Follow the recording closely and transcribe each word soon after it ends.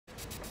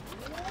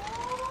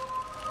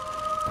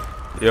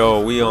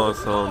Yo, we on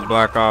some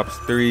Black Ops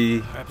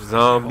 3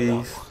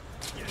 zombies.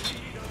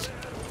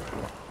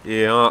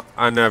 Yeah,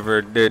 I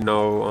never did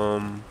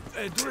no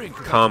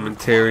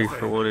commentary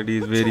for one of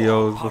these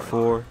videos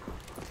before,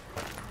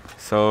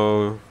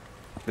 so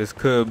this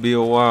could be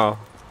a while.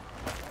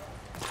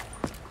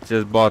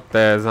 Just bought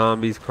that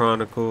Zombies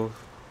Chronicles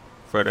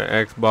for the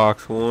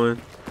Xbox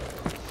One.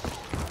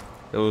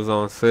 It was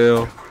on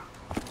sale.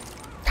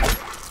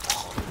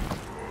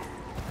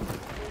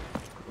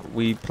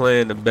 We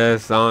playing the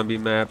best zombie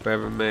map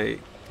ever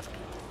made.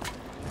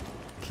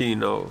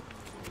 Keynote.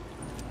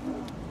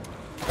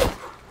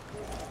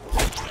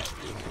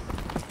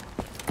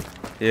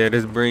 Yeah,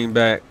 this bring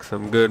back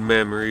some good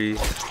memories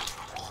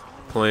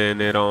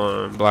playing it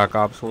on Black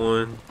Ops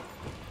 1.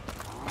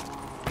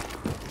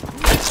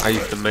 I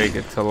used to make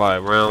it to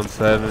like round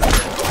 7.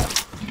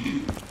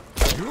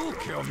 You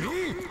kill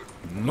me?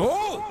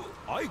 No,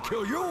 I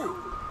kill you.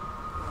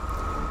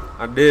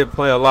 I did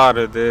play a lot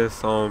of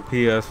this on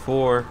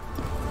PS4.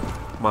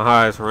 My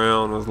highest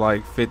round was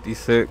like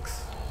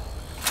 56.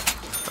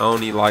 I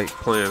only like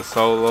playing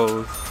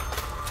solos.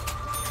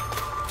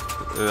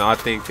 And I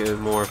think it's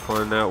more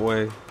fun that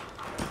way.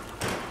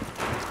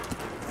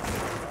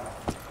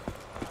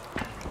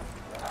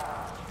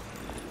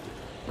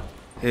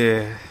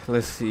 Yeah,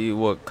 let's see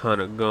what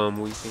kind of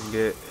gum we can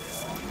get.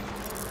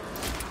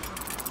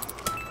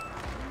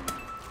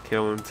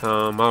 Killing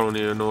time. I don't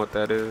even know what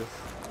that is.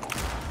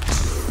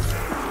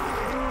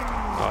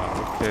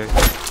 Oh, okay.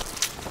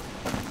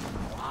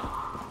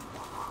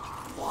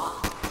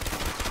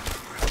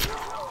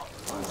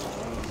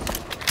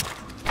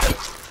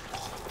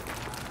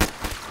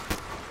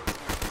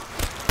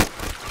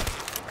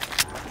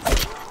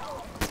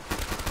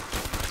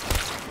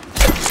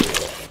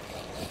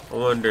 I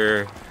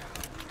wonder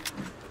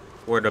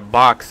where the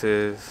box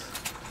is.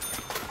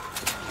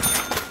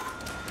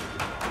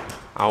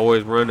 I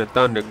always run a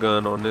thunder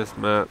gun on this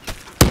map.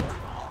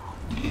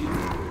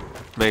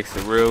 Makes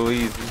it real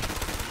easy.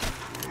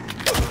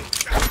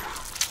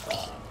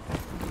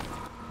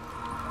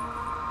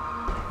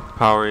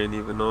 Power ain't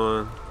even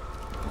on.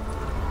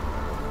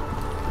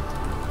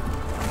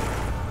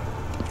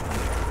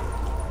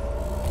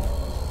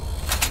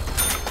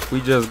 We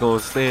just gonna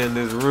stay in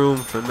this room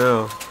for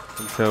now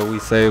until we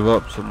save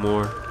up some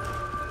more.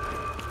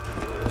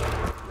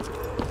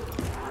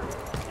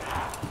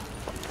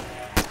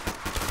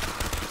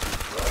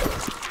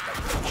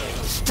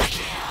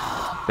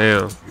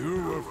 Damn.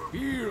 You will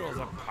feel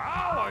the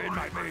power in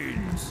my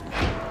veins.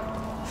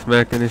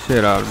 Smacking the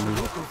shit out of me.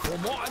 Looking for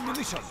more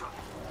ammunition.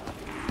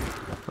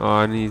 Oh,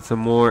 I need some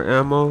more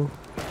ammo.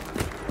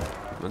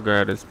 I'm gonna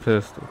grab this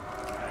pistol.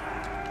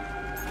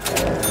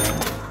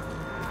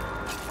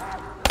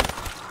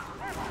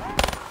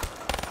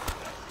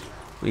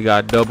 We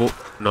got double.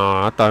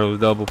 No, I thought it was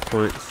double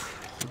points.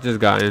 Just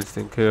got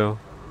instant kill.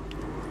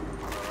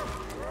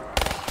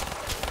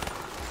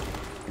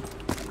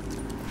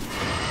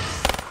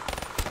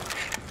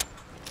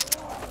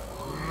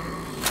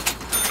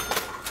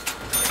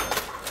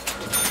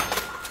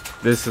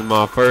 This is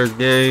my first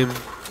game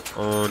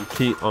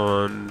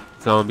on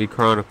Zombie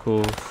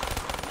Chronicles,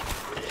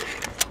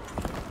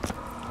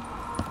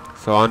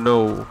 so I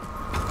know.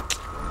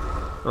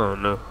 I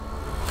don't know.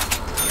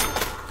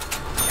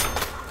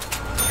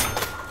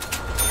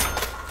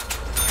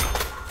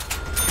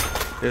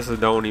 This is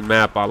the only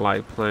map I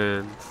like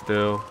playing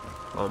still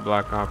on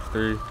Black Ops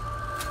 3.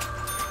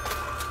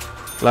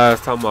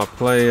 Last time I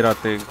played, I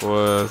think,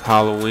 was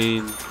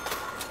Halloween.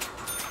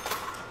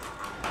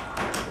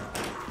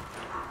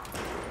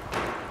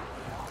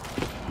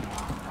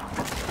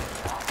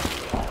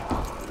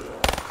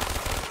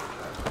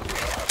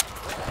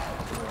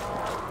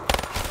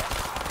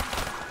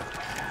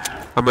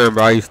 I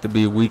remember I used to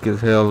be weak as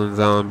hell in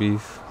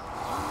zombies.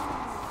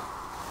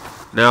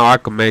 Now I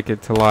can make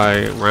it to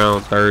like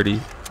round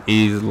 30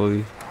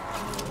 easily.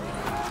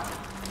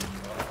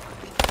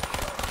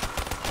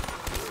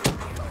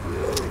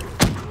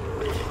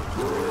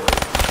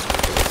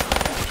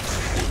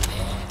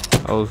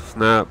 Oh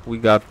snap, we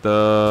got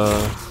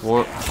the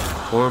war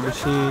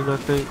machine, I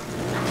think.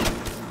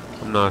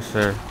 I'm not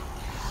sure.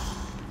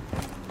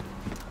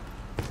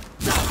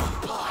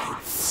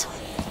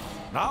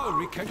 Now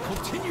we can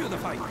continue the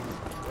fight.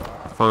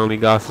 Finally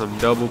got some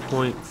double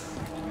points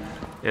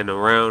and the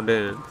round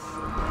ends.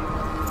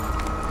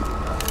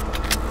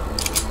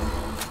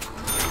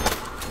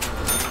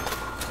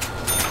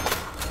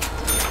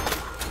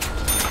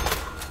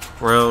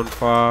 Round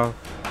 5.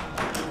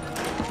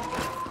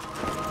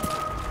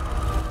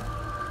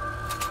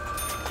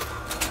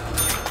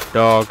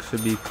 Dog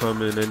should be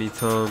coming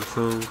anytime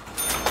soon.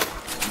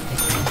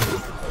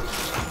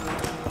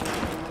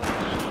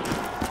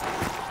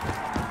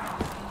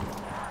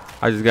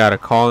 I just got a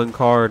calling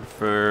card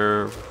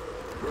for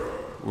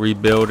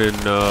rebuilding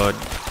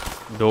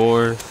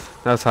doors.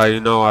 That's how you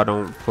know I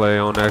don't play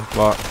on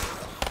Xbox.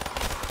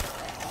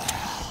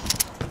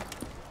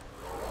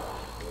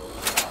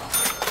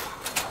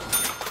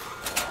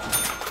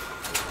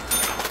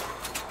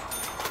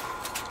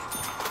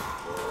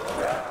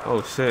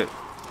 Oh shit.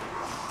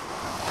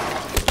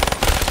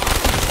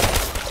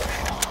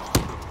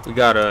 We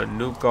got a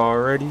nuke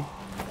already.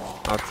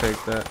 I'll take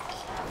that.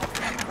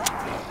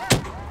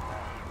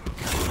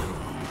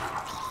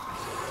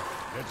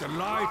 Let the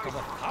light of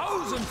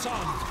 1,000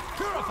 suns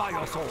purify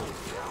your soul.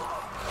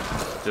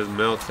 Just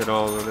melted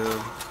all of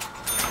them.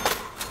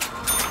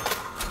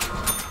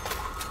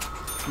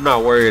 I'm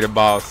not worried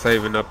about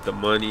saving up the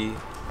money,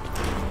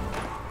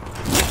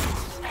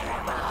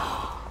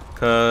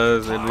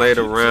 cause in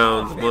later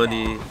rounds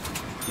money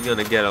you're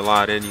gonna get a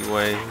lot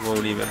anyway. It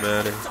won't even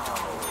matter.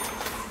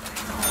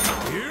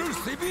 Here's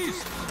the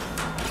beast.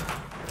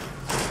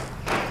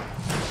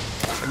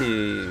 I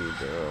need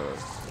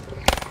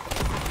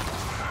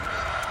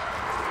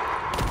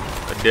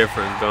a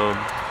different gum.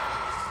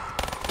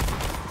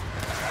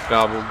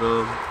 Gobble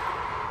gum.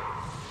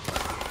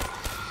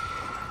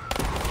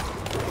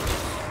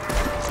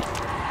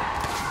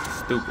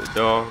 Stupid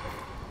dog.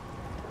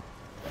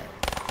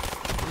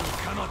 You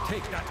cannot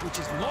take that which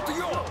is not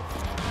yours.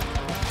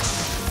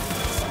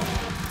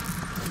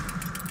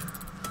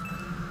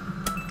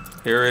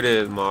 Here it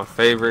is, my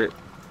favorite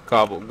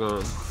gobble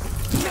gum.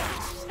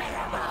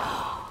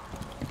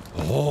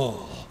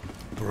 Oh,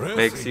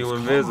 Makes you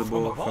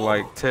invisible for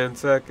like 10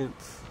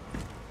 seconds.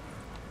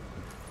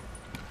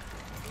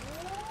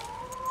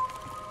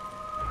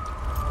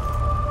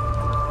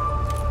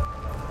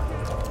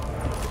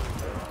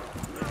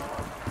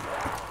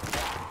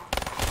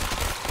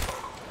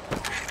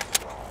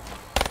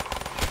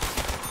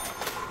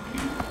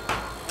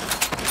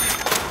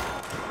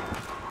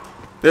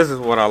 This is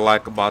what I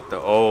like about the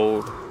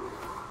old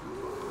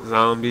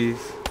zombies.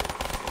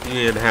 You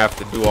didn't have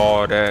to do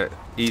all that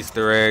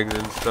Easter eggs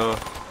and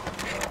stuff.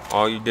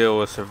 All you did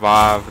was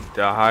survive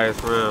the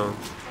highest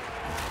rounds.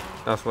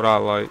 That's what I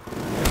like.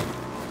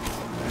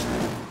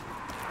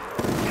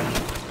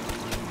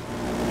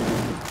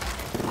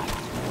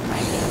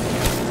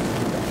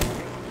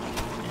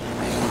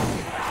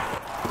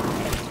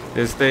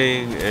 This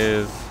thing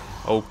is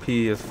OP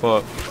as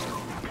fuck.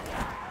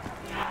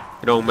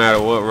 It don't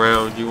matter what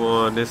round you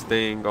on, this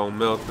thing gonna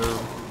melt them.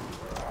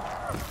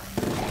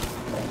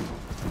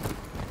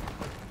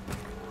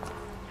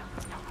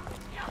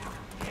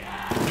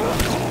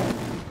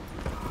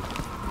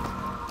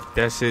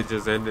 That shit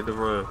just ended the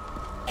run.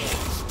 I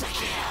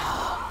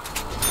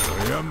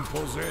am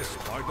possessed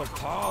by the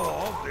power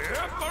of the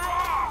Emperor!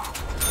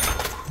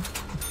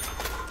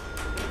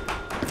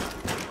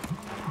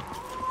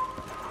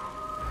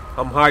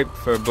 I'm hyped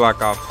for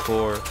Black Ops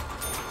 4.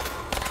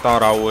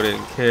 Thought I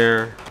wouldn't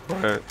care,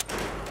 but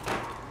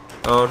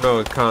I don't know,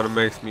 it kind of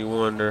makes me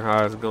wonder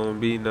how it's gonna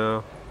be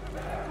now.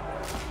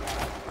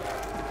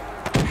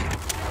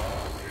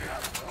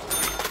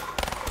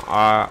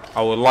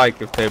 I would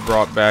like if they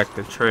brought back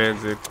the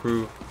transit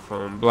crew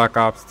from Black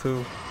Ops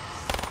 2.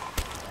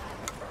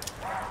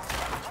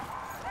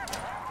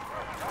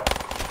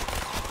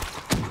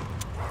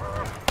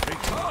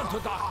 Return to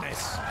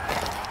darkness.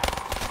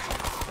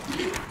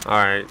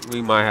 Alright,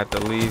 we might have to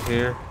leave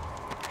here.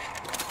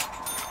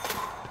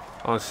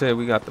 Oh shit,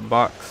 we got the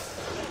box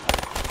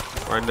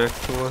right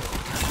next to us.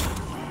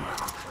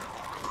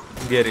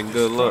 I'm getting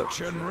good luck.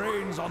 Destruction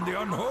reigns on the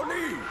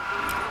unholy.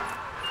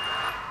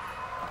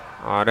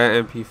 Oh,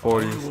 that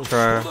MP40 is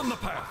trash.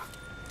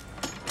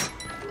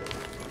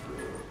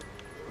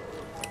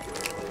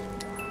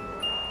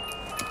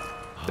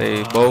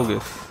 They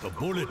bogus. The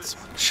bullets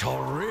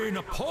shall rain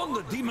upon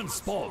the demon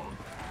spawn.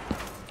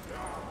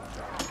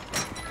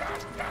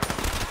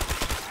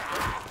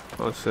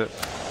 Oh shit.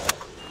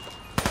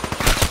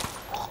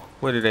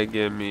 What did they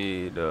give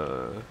me?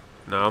 Nah,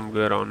 I'm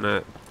good on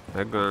that.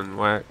 That gun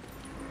whack.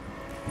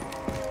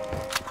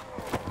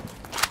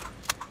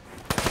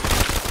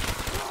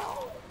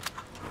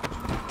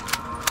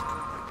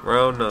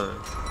 Round 9.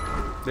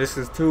 This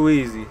is too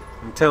easy.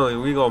 I'm telling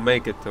you, we gonna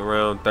make it to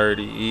round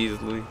 30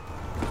 easily.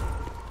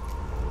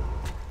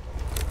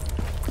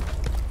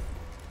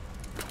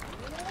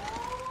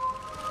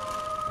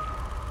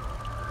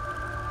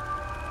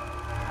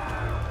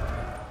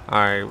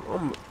 Alright,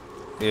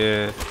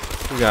 yeah,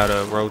 we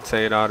gotta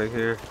rotate out of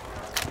here.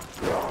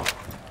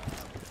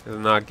 Let's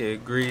not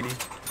get greedy.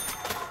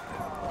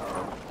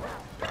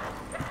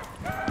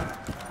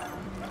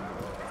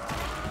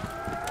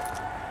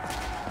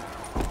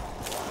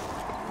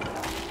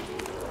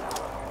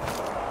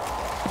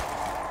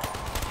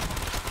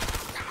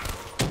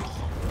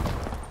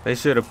 They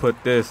should have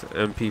put this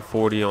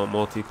MP40 on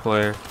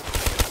multiplayer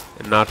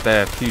and not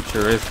that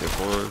futuristic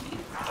one.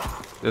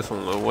 This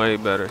one look way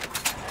better.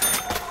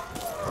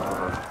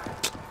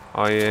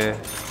 Oh yeah,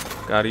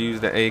 gotta use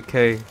the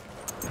AK.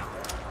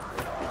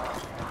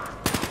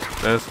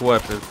 Best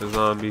weapon for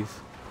zombies.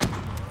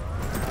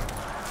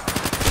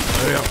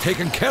 They have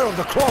taken care of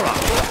the Chlora.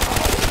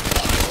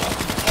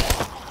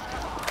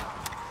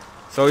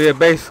 So yeah,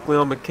 basically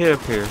I'm a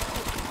camp here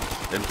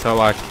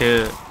until I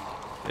can't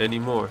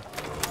anymore.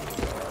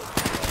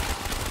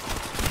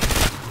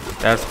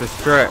 That's the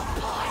strat.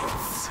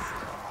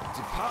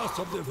 The path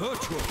of the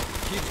virtual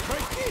keeps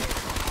breaking.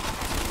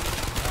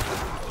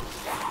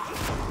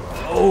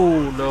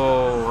 Oh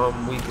no,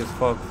 I'm weak as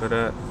fuck for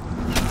that.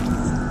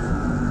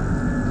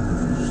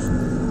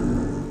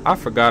 I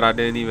forgot I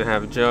didn't even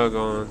have Jug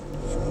on.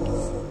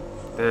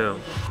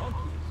 Damn.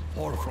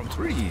 Or from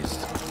trees.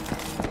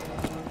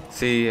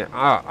 See,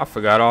 I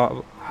forgot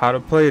all how to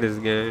play this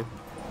game.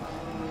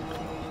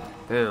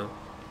 Damn.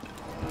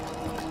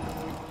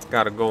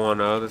 Gotta go on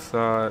the other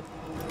side.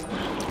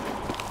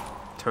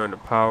 Turn the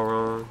power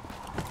on.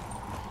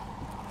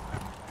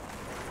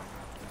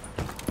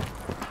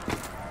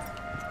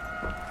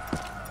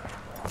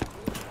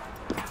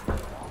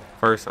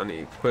 First, I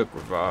need quick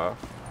revive.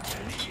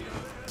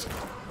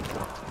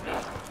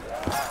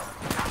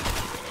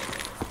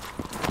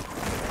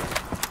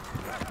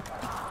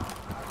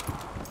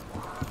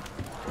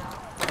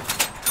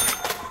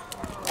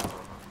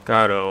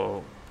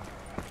 Gotta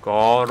go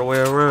all the way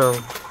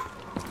around.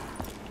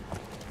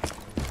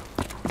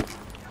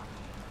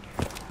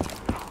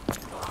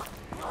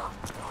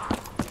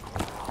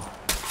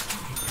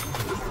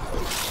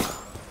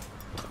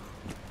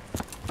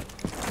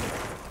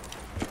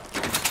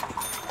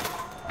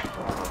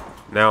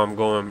 Now I'm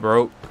going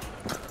broke.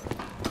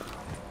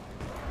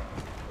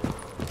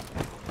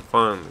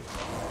 Finally.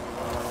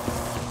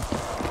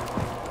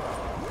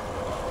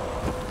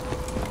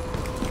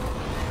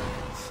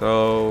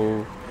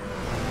 So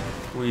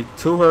we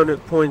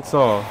 200 points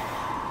off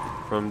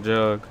from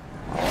Jug.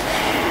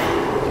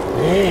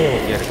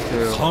 Get a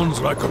kill. Sounds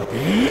like a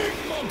big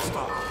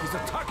monster. He's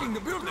attacking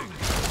the building.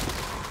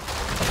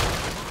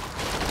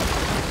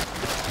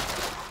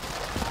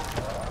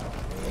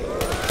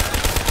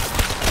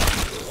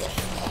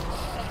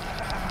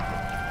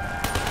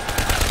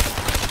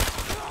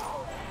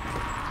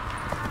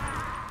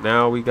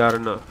 Now we got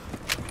enough.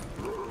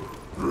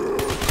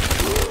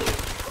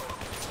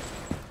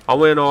 I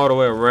went all the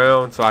way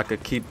around so I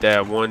could keep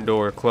that one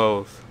door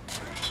closed.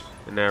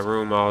 In that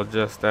room I was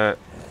just at.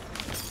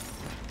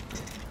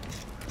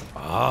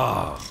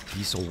 Ah,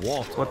 piece of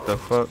water. What the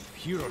fuck?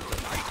 Here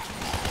tonight.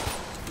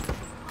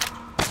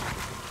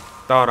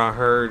 Thought I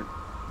heard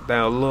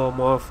that little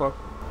motherfucker.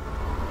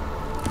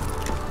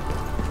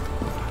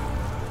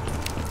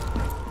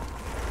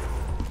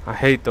 I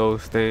hate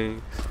those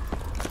things.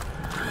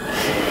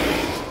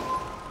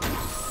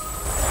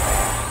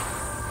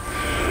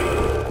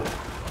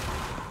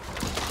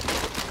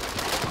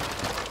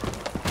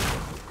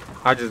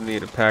 I just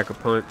need a pack a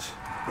punch.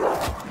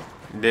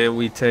 Then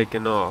we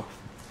taking off.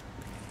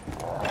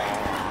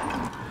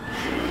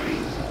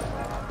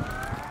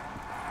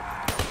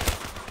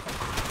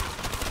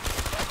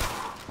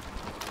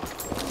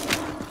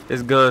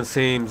 This gun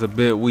seems a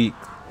bit weak.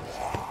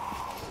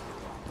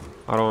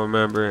 I don't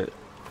remember it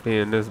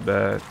being this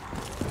bad.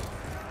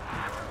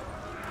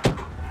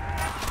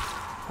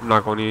 I'm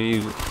not gonna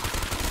even use it.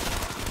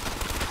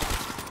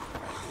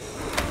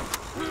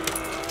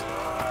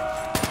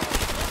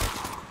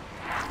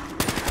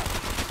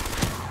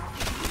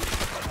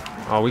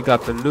 Oh, we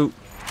got the nuke.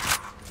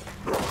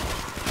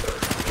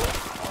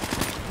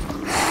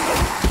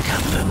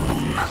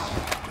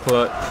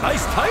 Clutch.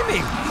 Nice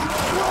timing.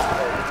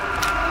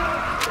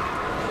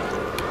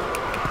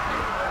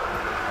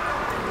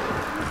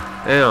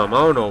 Damn, I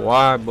don't know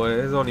why, but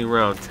it's only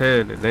round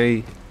 10 and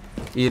they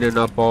eating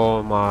up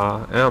all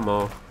my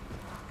ammo.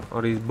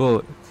 All these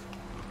bullets.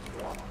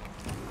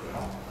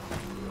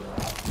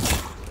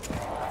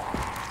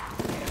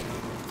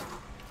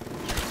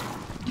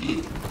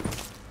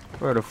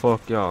 Where the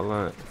fuck y'all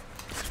at?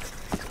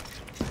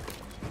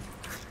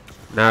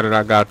 Now that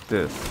I got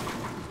this.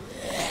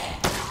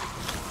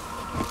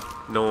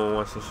 No one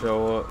wants to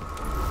show up.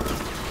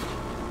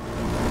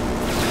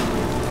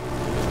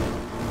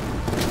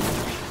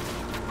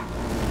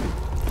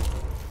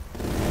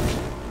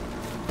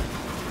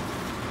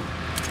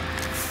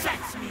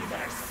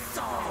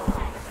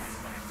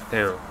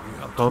 Damn,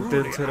 bumped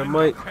into the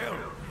mic.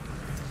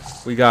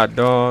 We got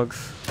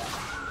dogs.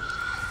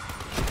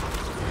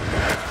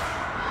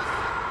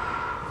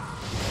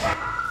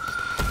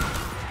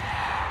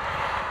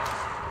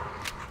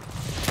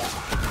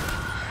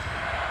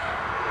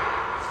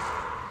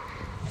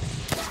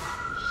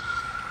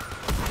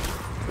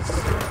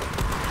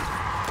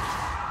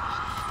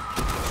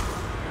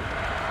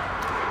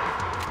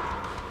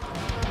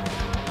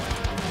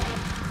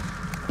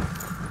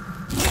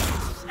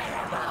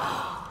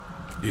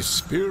 The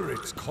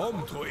spirits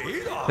come to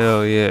aid us.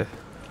 Hell yeah.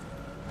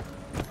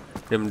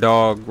 Them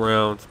dog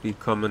rounds be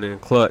coming in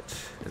clutch.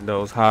 And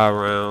those high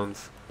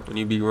rounds, when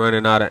you be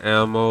running out of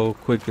ammo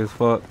quick as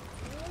fuck,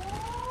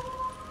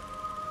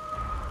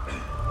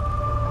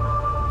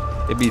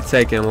 it be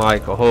taking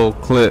like a whole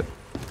clip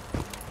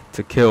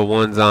to kill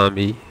one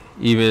zombie,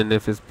 even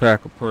if it's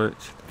pack a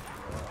punch.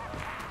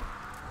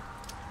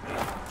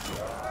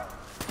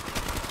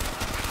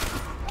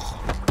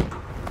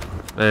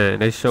 Man,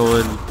 they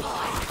showing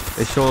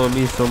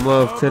me some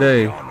love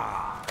today. Got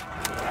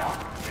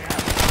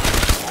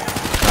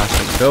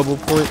some double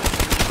points.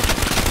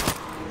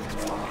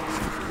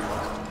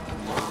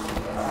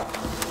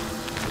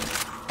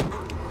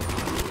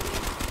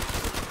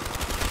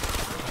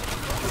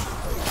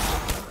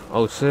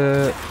 Oh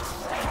shit.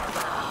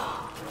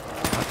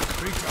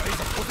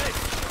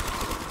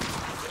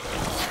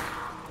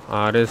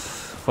 This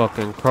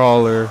fucking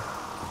crawler.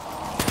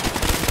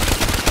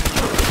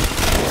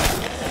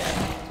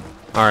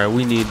 Alright,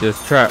 we need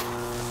this trap.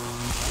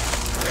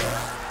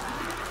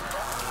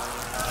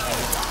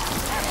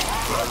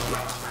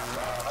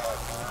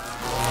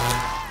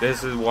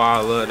 This is why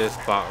I love this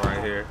spot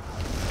right here.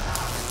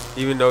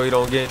 Even though you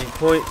don't get any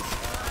points,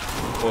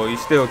 well, you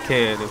still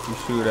can if you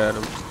shoot at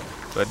them,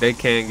 but they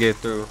can't get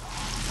through.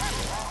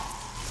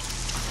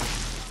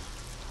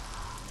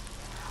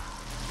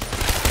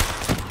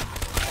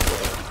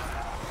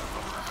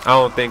 I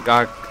don't think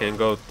I can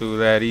go through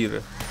that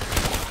either.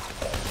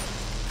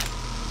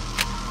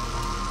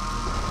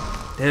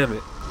 Damn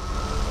it.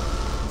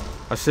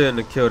 I shouldn't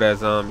have killed that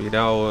zombie.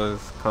 That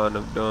was kind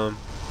of dumb.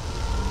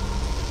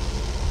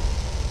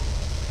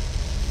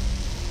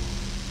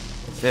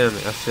 Damn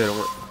it, I should have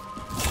went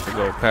to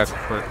go pack a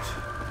punch.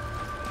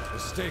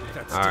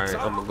 Alright,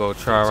 I'm gonna go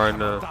try right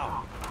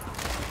now.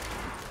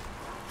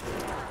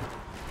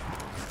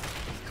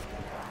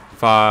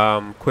 If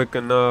I'm quick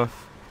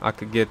enough, I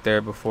could get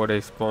there before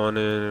they spawn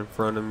in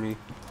front of me.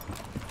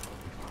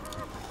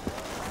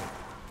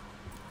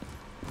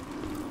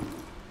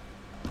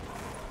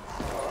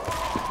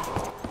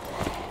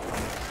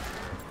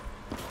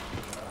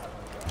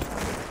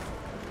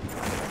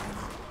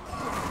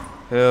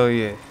 Hell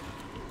yeah.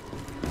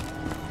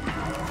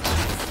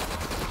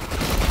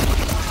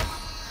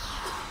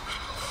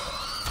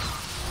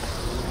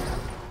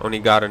 Only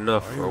got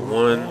enough for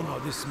one.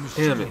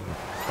 Damn it.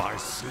 By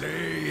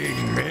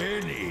slaying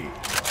many.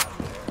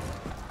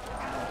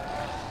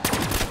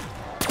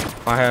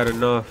 If I had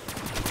enough.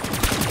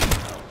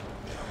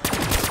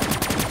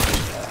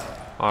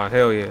 Oh,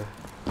 hell yeah.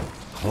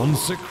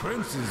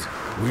 Consequences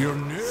will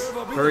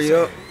never be Hurry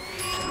the up. same.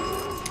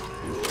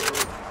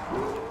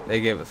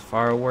 They gave us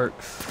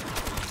fireworks.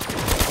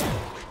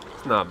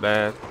 It's not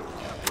bad.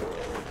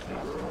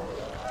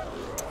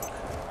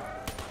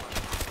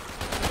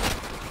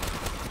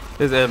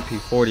 This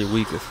MP40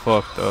 weak as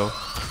fuck though.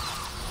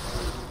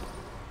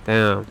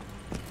 Damn.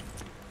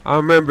 I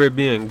remember it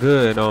being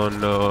good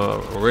on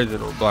the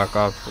original Black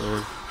Ops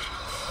 1.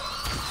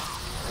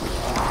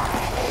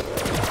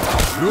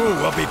 You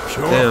will be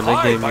purified. Damn, they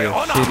gave me by a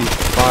honor. shitty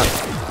spot.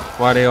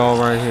 Why they all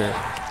right here?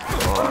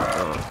 Oh,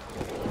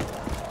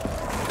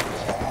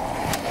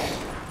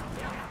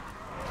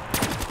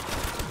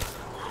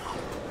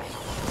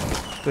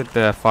 no. Look at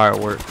that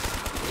fireworks.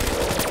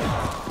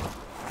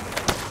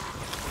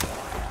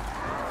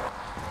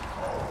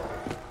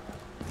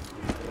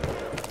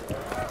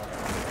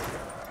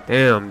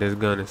 Damn, this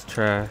gun is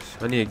trash.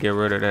 I need to get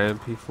rid of that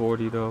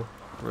MP40 though.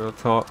 Real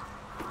talk.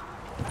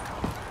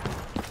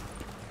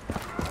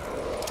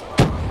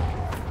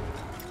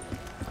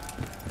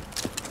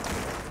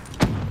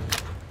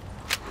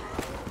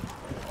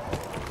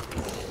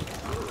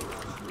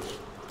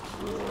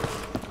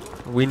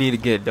 We need to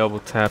get double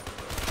tap.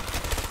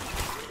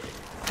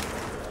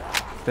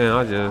 Damn,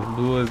 I just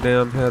blew his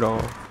damn head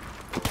off.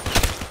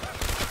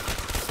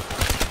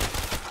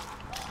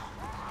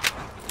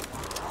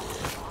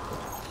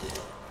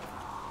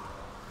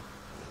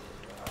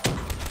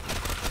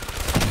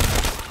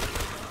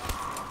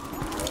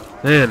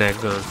 Man,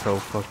 that gun's so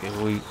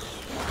fucking weak.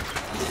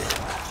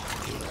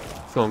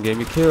 It's gonna get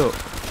me killed.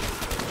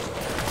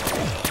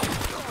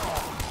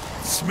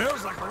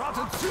 Smells like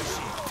rotten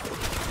sushi.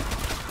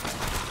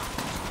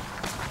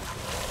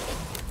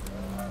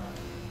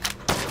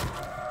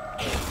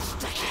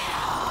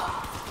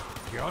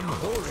 The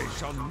unholy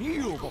shall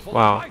kneel before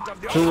Wow, the might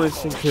of the 2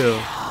 instant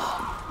kills.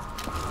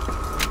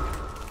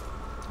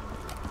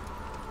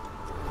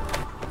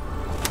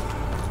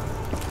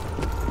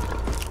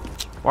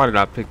 Why did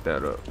I pick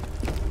that up?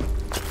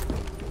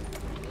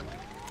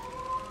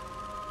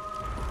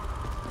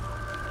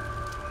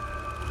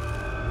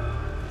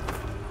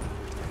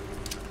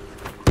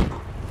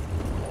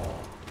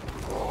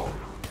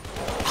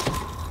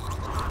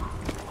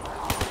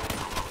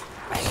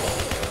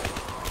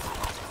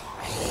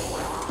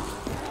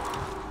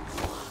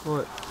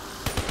 What?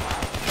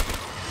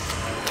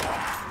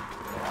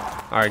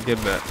 Alright, get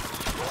back.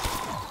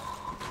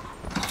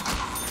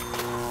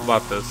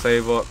 About to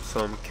save up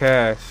some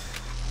cash.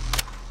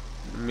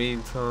 In the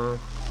meantime.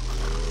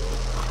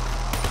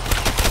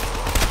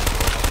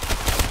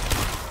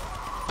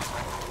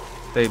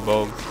 They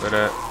bogus for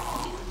that.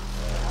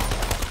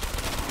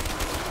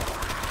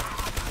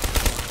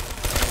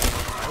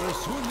 I will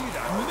soon need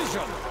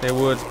ammunition. They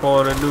would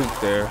spawn a nuke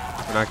there,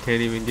 and I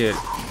can't even get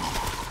it.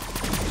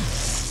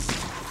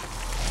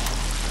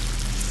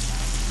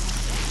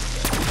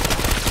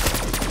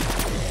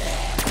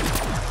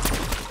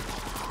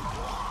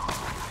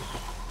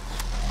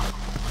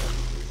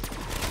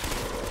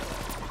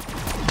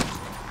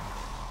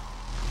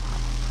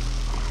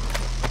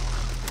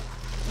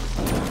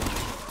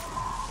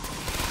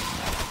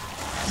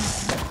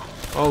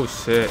 Oh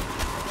shit.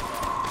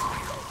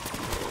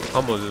 I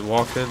almost just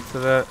walked into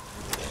that.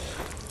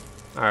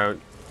 Alright.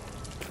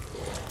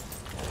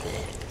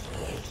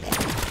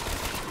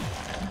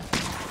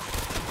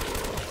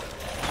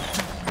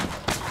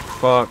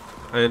 Fuck.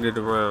 I ended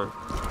the round.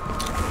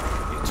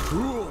 A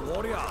true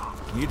warrior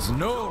Needs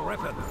no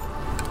weapon.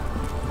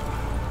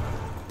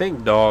 I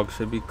think dogs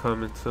should be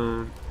coming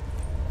soon.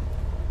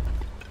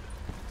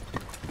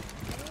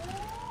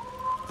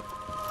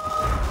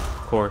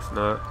 Of course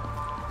not.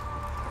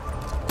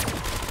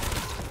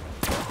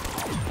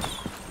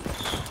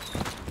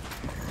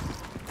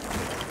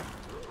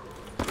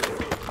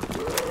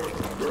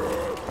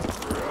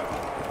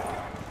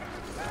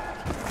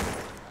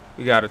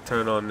 You gotta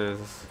turn on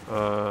this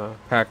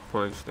pack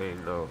punch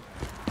thing though.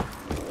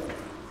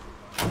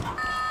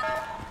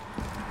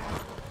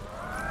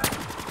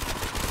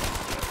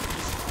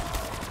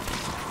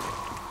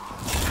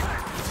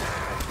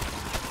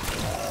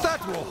 That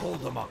will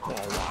hold them up for a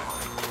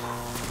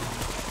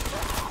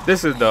while.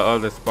 This is the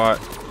other spot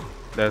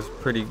that's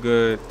pretty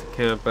good to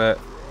camp at.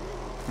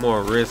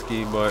 More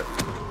risky, but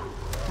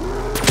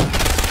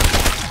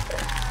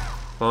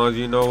as long as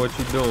you know what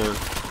you're doing.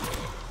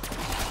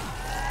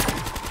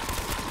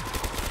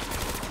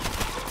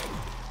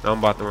 I'm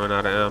about to run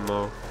out of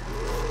ammo.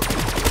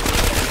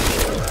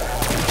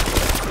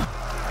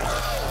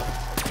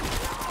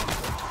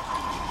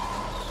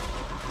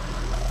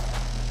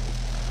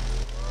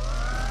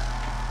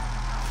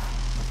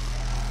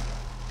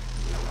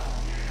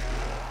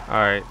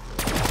 Alright.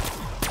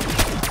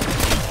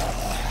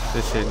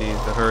 This shit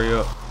needs to hurry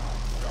up.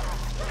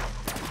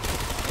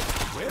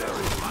 Where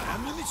is my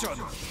ammunition?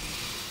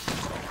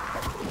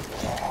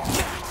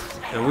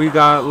 And we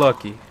got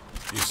lucky.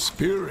 The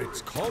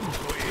spirits come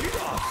to aid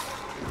us.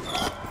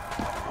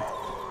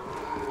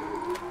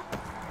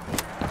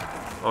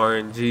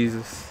 Orange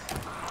Jesus.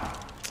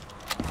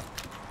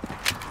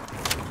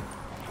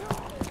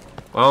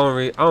 Well,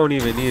 I don't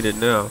even need it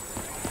now.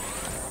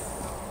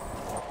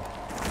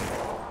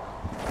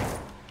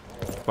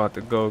 About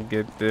to go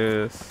get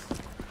this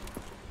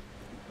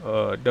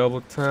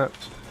double tap.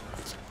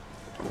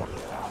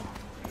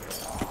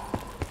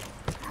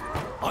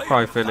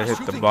 Probably finna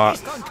hit the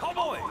box.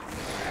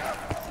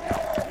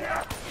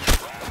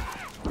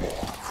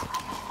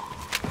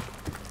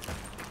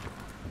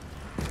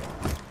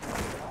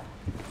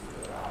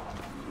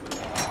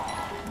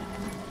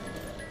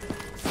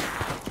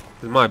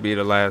 This might be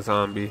the last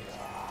zombie.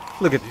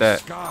 Look at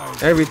that.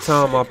 Every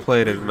time I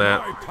play this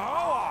map,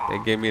 they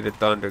give me the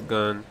thunder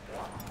gun.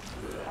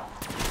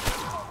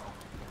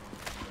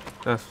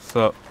 That's what's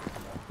up.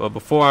 But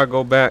before I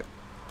go back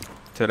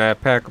to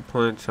that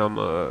pack-a-punch, I'm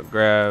gonna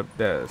grab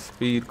that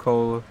speed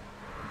cola.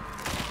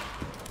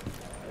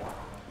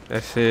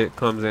 That shit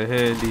comes in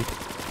handy.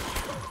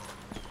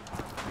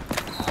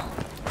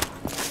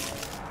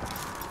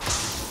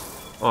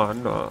 Oh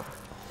no,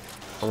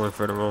 I went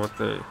for the wrong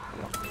thing.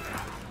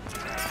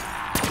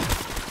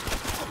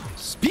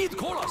 Speed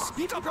cola,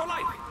 speed up your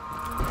life.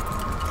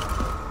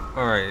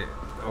 Alright,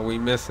 are we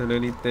missing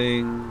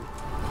anything?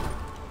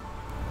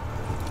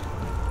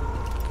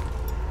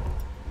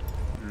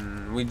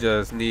 We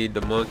just need the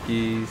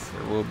monkeys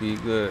and we'll be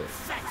good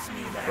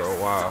for a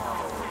while.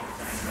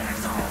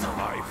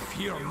 I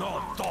fear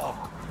no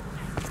dog.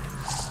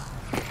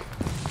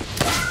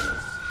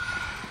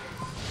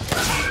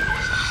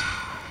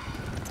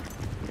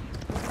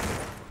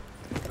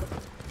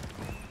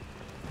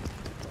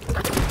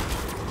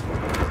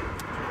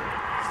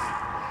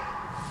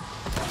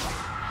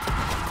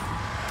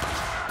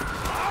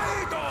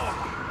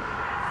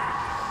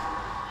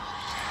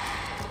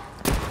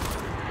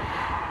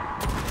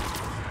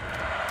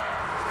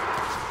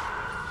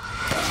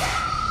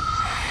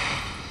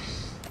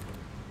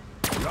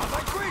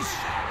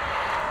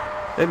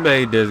 They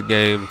made this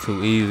game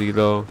too easy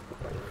though.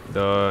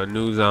 The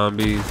new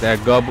zombies,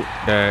 that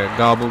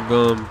gobble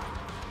gum.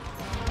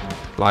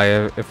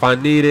 Like if I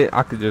need it,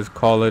 I could just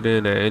call it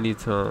in at any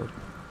time.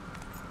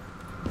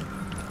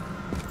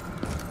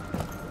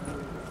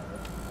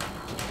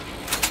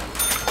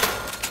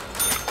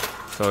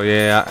 So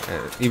yeah,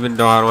 even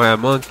though I don't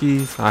have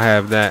monkeys, I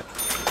have that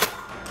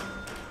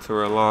to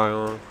rely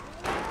on.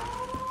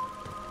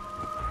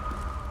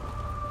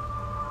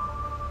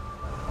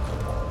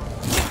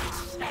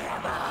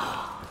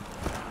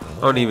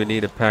 I don't even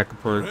need a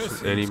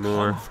pack-a-punch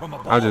anymore.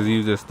 I'll just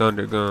use this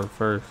thunder gun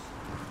first.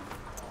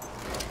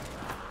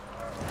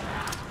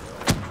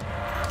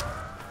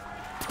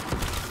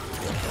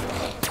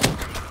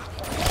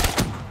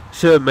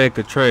 Should make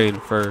a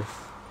train first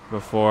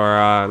before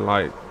I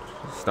like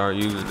start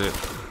using it.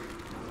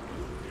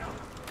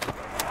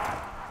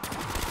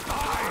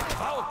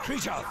 Foul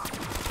creature.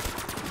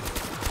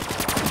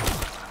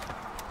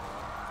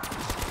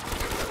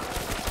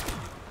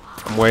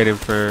 I'm waiting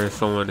for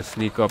someone to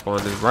sneak up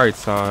on the right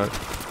side.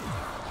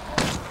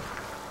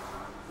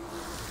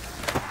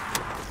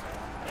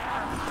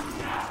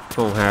 It's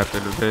gonna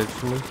happen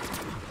eventually.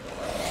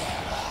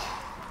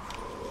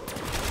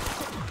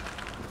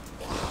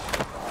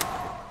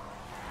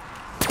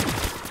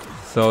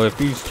 So if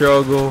you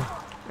struggle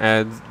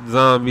at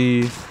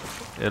zombies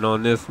and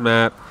on this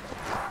map,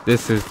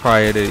 this is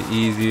probably the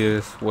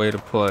easiest way to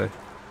play.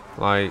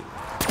 Like,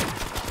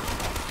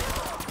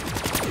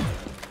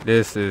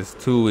 this is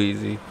too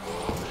easy.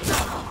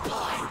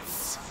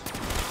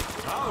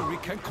 Now we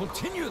can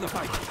continue the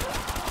fight.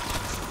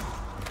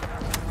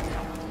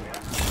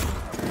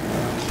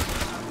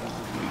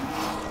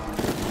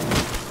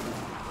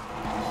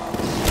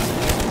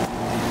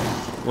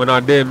 when I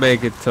did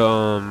make it to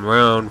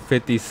round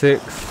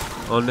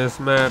 56 on this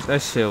map,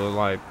 that shit was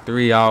like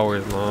 3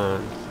 hours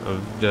long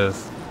of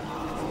just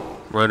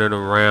running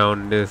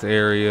around this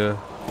area.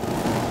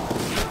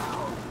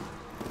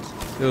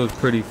 It was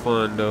pretty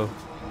fun though.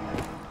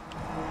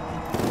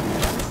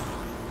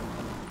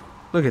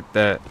 Look at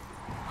that.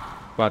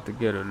 About to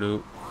get a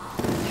nuke.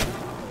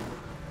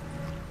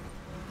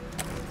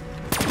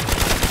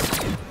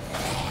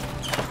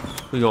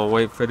 We gonna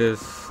wait for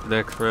this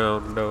next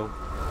round though.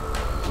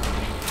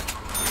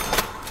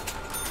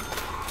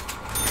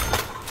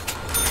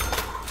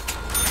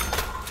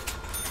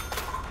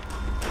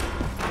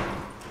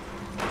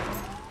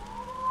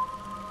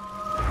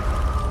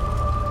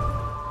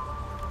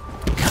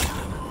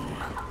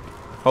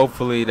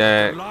 Hopefully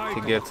that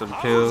can get some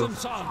kills.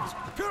 Sons,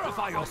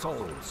 purify your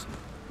souls.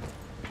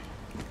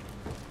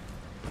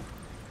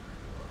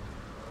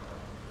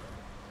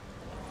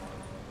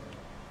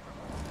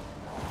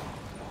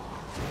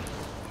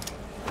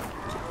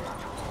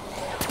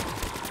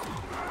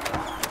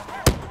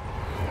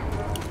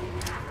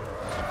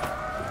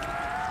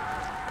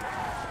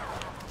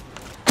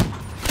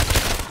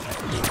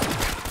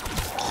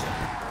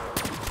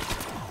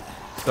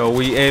 So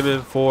we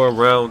aiming for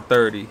round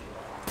 30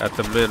 at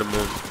the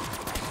minimum.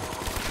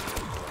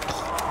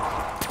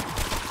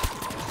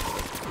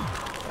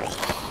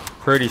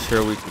 Pretty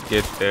sure we could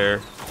get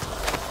there.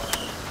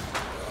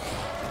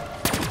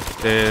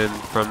 Then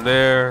from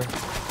there,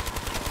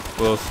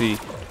 we'll see.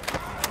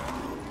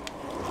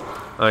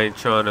 I ain't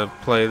trying to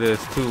play this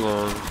too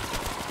long.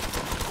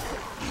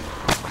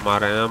 I'm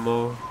out of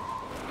ammo.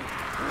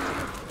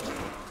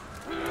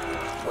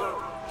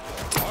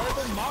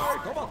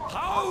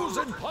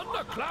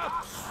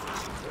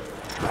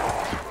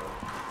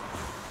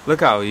 Look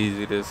how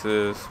easy this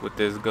is with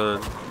this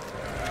gun.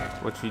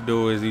 What you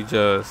do is you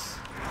just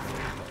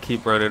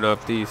keep running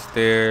up these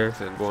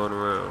stairs and going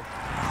around.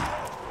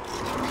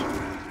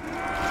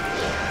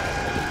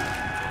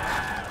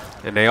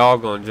 And they all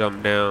gonna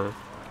jump down.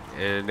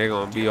 And they're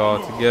gonna be all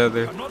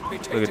together.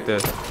 Look at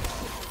this.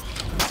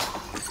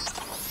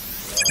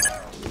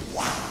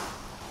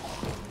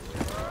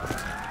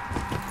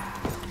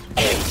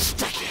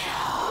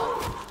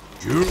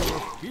 You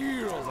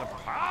feel the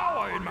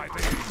power in my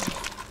veins.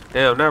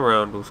 Damn, that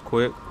round was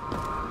quick.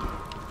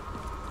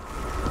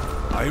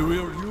 I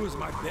will use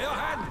my bare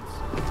hands.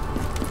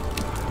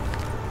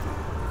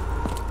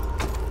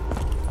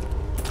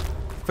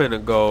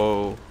 Finna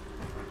go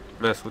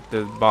mess with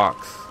this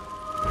box.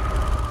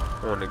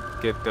 I wanna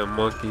get them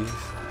monkeys.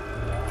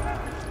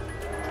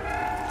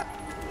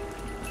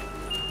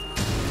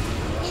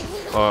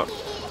 The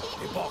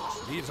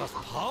box leaves us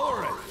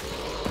powerless.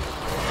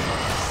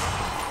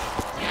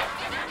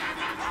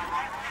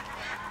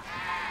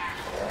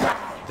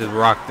 Just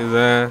rocked his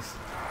ass.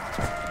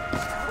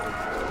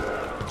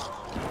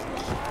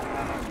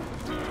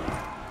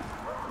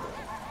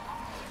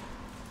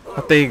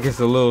 I think it's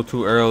a little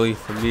too early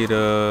for me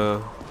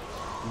to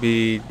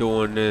be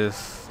doing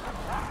this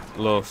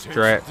little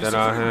strat that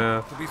I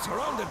have,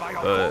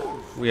 but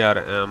we out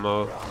of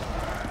ammo.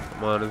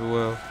 Might as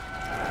well.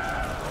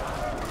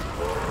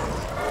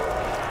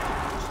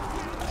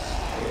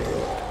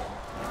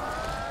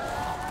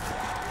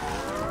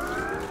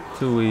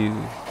 Too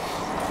easy.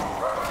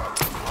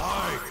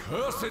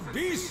 Cursed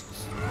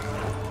beasts!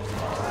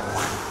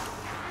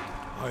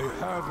 I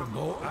have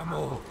no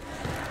ammo.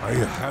 I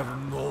have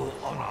no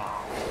honor.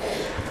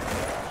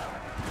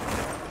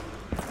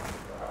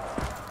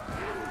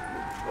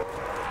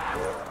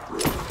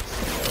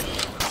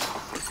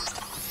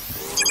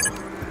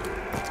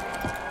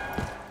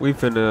 We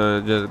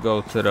finna just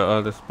go to the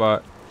other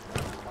spot,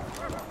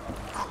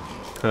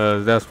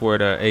 cause that's where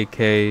the AK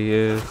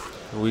is.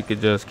 We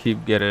could just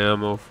keep getting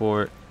ammo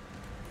for it,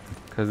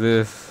 cause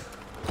this,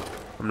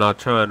 I'm not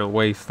trying to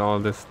waste all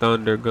this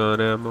thunder gun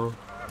ammo.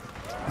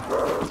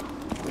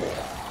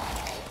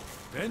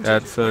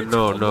 That's a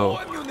no.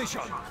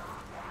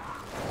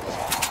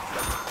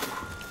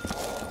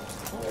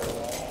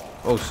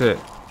 Oh shit.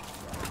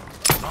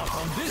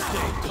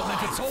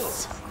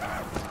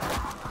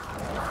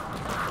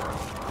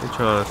 They're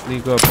trying to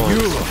sneak up on You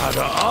me. had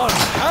an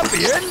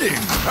unhappy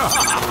ending.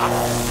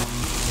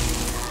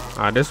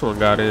 Alright, this one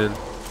got in. I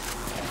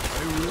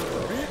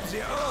will rid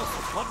the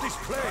earth of this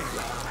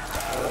plague.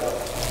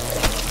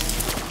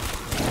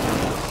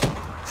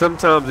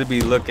 Sometimes it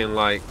be looking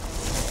like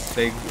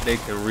they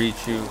can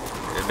reach you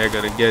and they're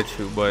gonna get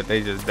you, but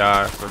they just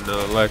die from the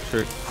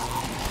electric.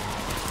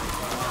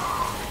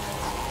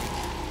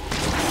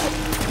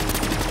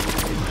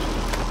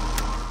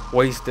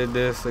 Wasted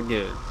this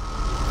again.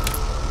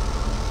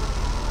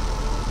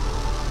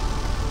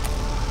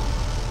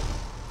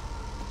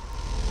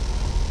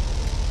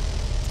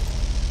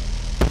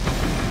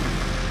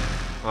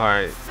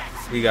 Alright,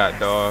 we got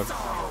dog.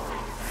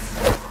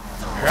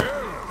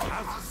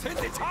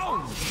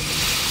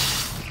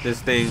 This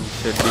thing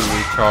should be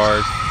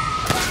recharged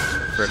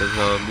for the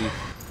zombies.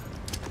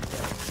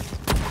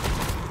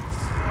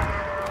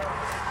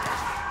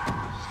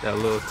 That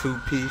little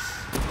two-piece.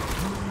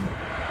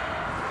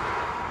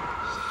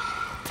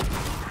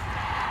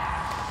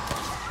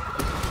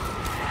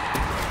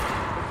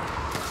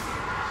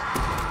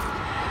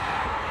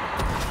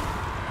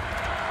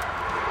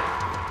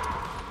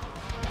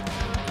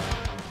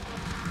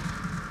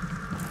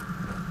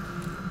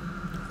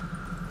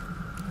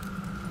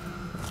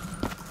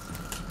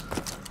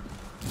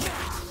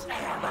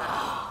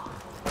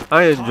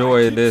 I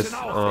enjoy this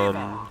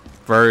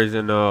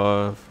version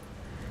of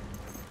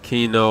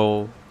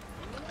Kino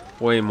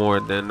way more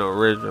than the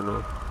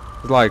original.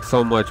 There's like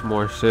so much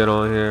more shit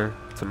on here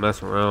to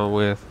mess around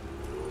with.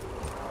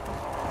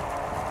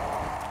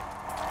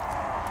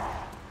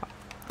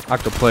 I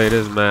could play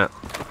this map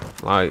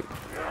like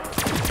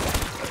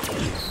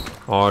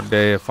all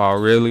day if I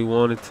really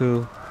wanted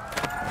to.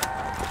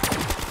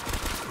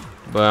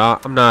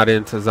 But I'm not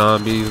into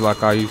zombies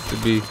like I used to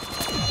be.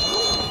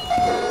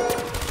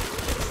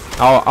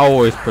 I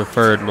always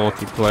preferred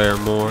multiplayer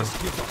more.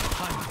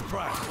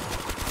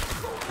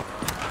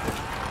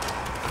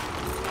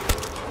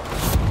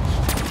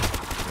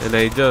 And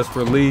they just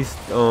released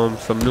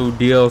some new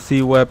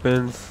DLC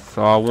weapons,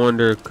 so I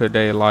wonder could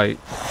they like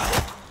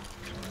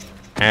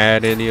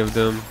add any of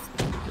them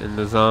in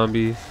the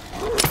zombies.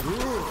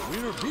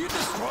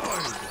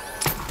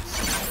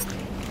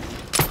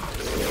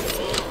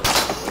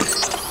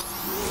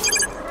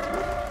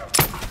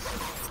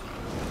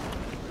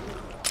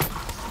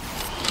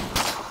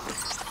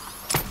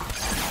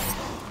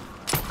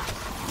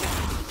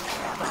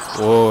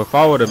 Well, if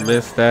I would have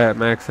missed that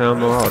max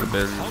ammo, I would have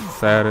been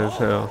sad as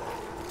hell.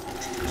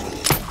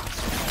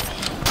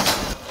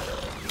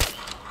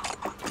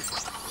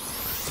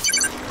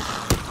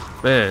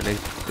 Man,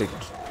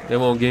 they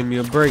won't give me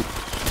a break.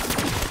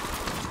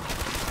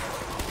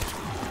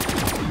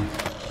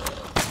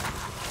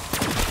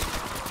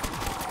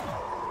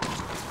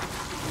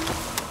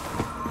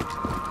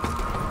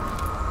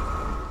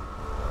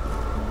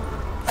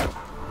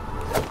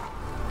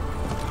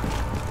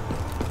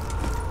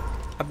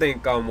 I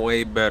think I'm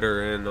way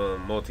better in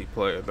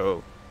multiplayer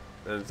though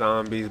than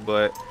zombies,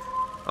 but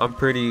I'm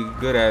pretty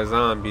good at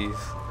zombies.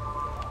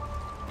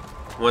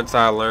 Once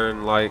I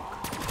learn like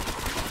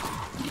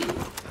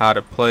how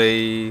to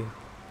play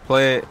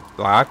it,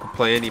 like I could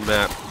play any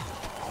map.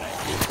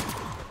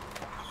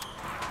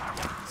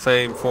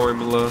 Same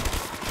formula.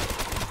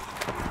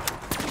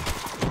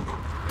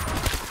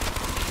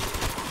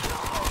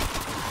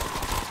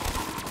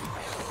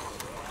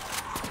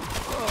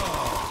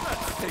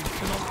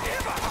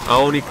 I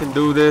only can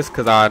do this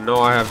because I know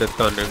I have the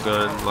thunder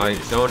gun. Like,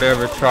 don't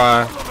ever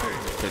try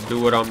to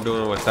do what I'm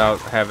doing without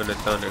having the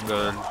thunder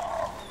gun.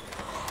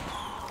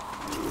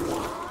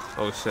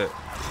 Oh shit.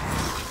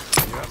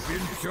 You have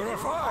been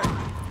purified.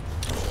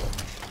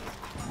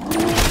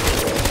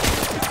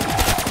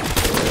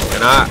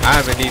 And I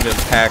haven't even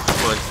packed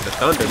punched the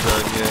thunder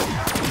gun yet.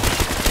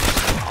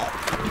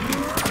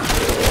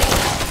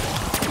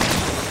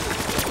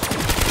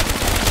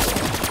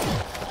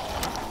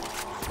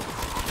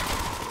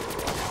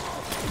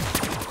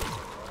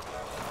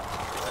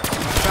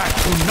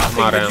 I'm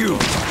out of ammo.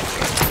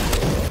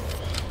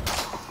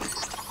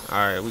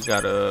 Alright, we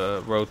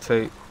gotta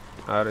rotate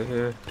out of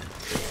here.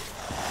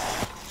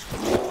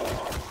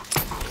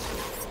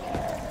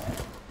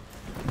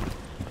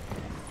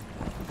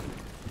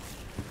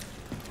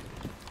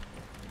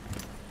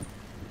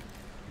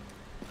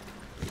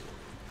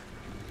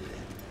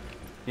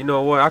 You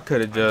know what? I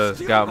could have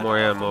just got more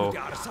ammo.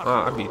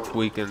 I be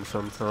tweaking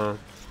sometimes.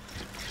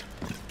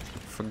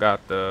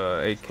 Forgot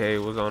the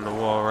AK was on the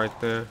wall right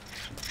there.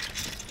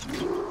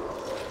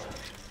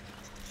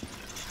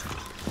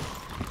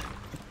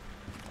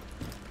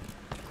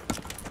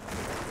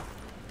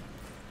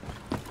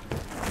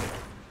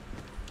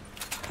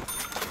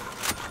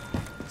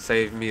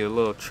 Saved me a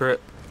little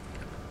trip.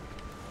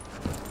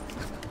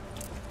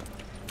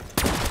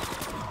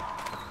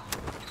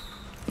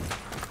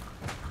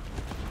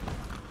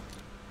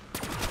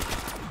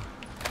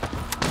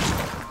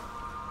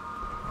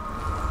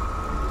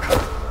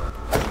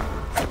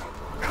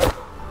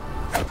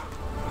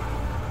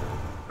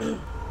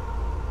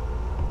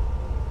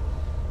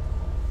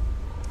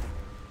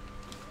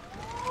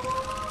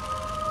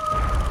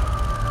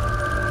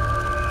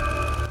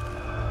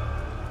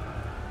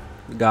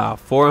 Got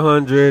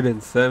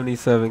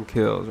 477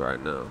 kills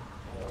right now.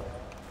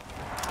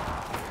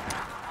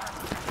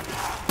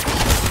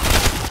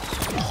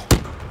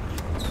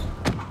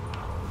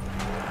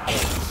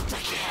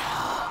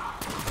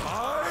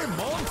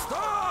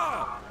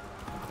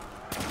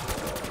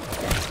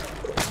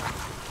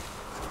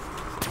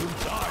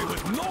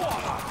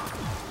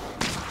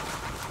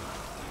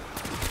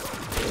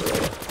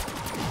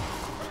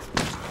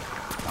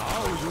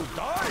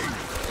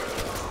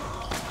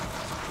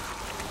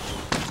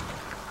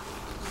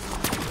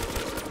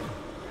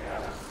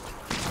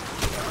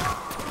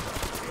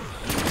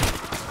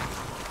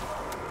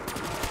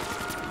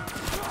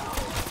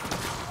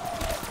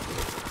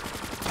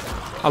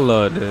 I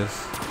love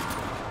this.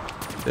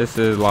 This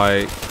is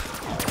like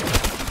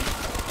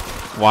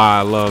why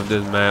I love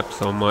this map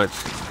so much.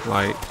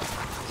 Like,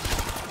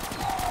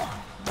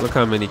 look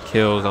how many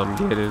kills I'm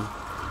getting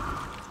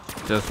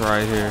just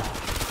right here.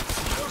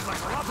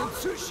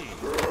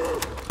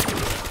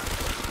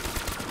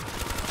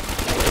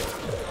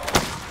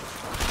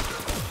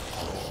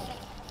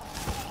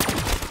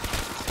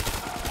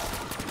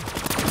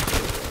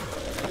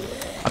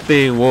 I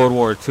think World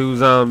War II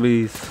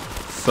zombies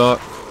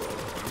suck.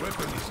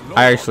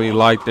 I actually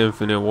liked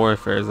Infinite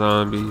Warfare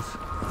Zombies.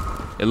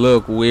 It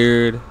looked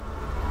weird,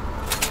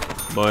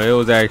 but it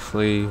was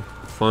actually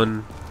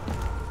fun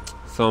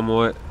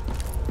somewhat.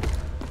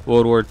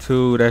 World War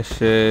II, that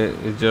shit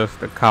is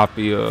just a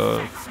copy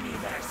of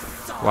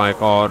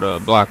like all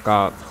the Black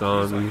Ops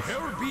zombies.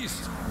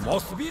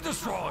 Must be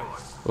destroyed.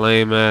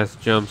 Lame ass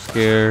jump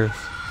scares.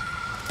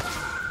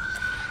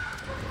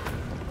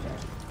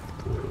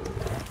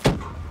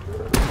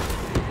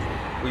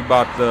 We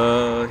about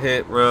to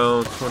hit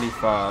round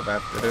 25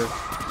 after this.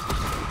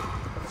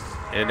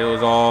 And it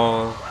was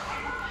all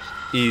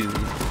easy.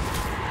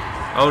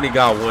 I only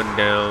got one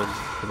down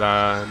because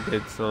I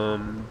did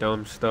some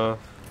dumb stuff.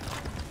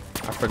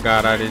 I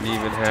forgot I didn't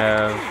even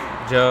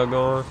have Jug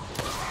on.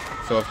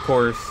 So of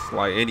course,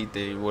 like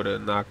anything would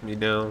have knocked me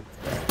down.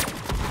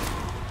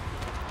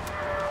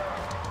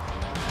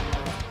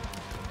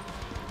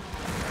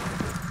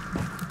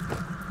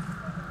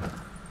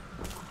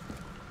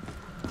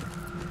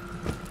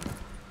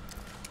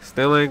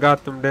 Still ain't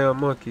got them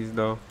damn monkeys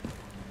though.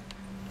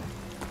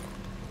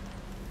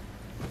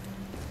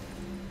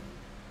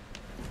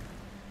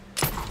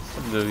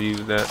 I'm just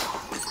use that.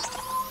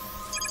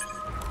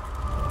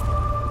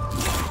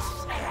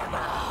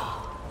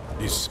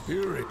 The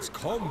spirits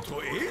come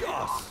to aid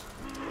us.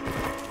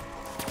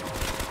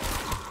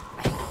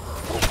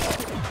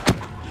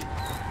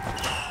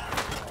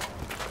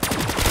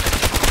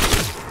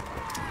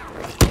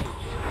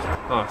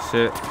 Oh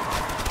shit.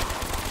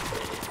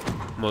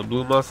 I'm gonna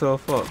blew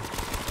myself up.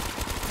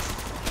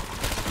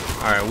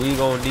 Alright, we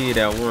gonna need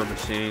that war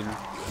machine.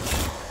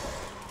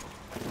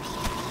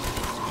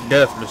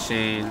 Death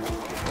machine.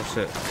 Oh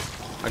shit.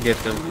 I get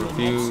them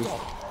confused.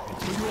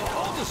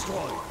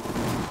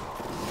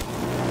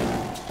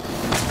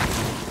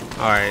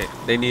 Alright,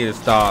 they need to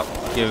stop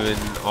giving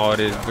all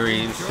this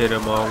green shit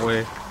in my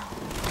way.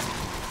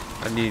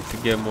 I need to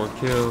get more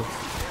kills.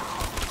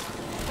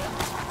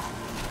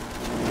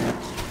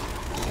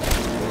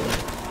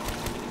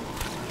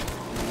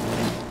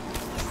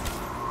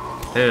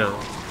 Damn.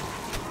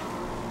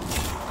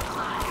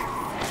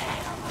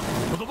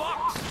 To the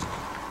box.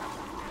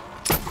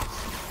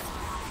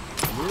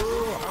 You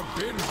have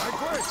been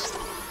vanquished.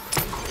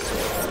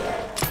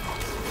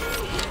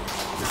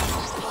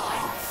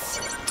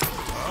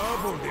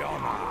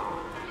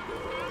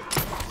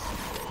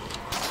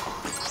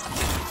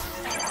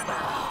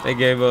 They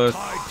gave us,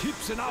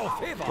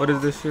 what is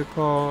this shit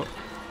called?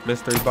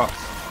 Mystery box.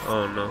 I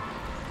don't know.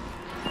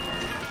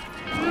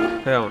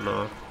 Hell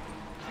no.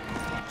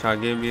 Try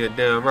to give me a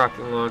damn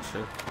rocket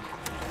launcher.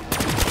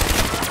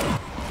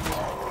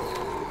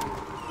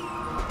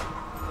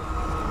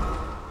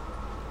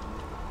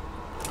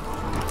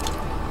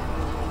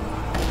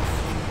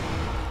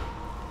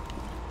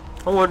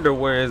 I wonder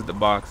where is the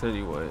box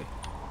anyway.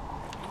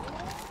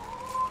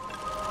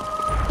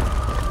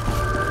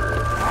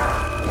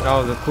 That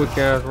was a quick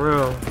ass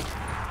round.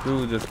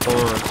 Dude just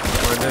spawned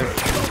right next.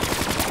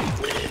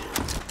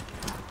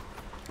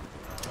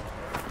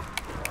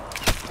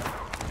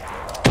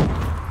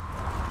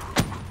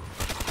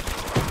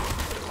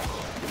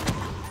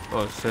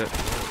 Oh shit.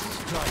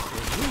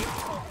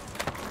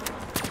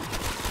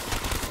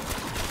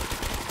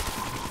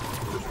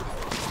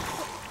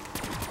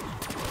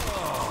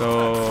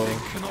 So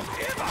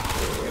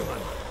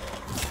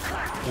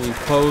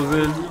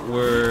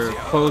we're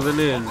closing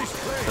in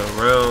to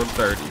round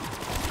 30.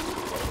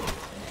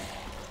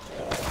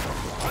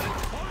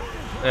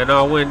 And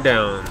I went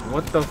down.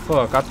 What the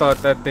fuck? I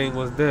thought that thing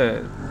was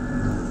dead.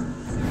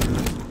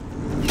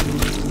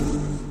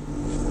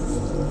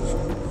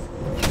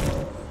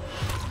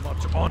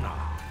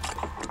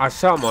 I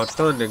shot my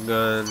thunder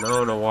gun. I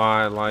don't know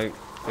why, like,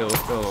 it was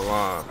still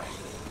alive.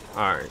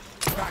 Alright.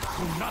 Back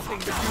to nothing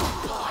to do. The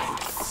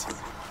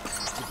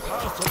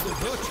path of the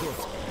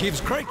virtuous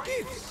gives great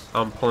gifts.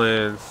 I'm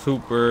playing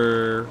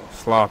super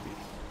sloppy.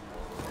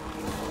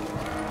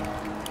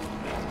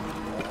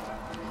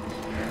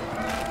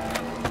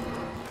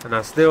 And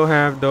I still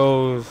have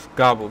those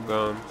gobble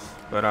gums,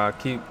 but I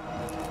keep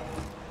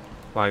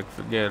like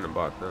forgetting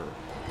about them.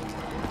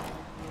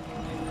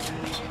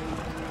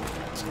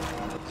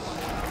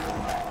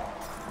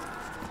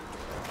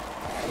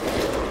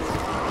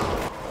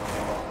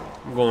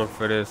 I'm going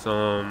for this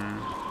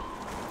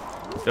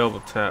double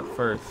tap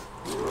first.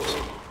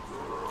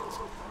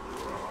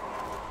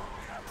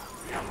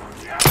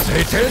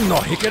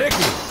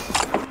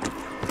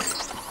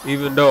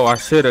 Even though I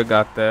should have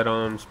got that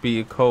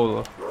speed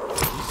cola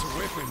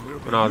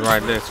when I was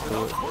right next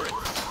to it.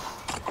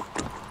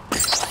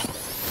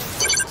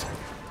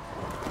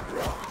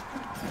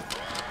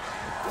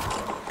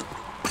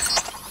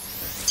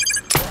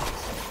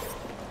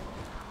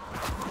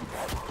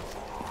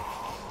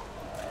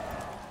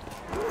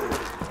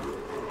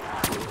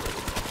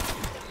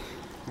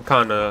 I'm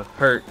kind of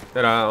hurt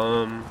that I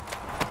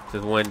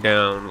just went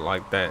down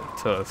like that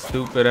to a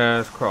stupid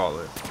ass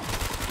crawler.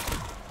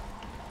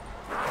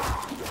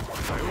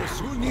 I will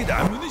soon need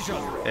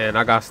ammunition. And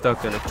I got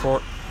stuck in a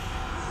corner.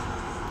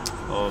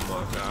 Oh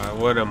my god,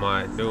 what am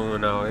I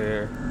doing out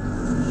here?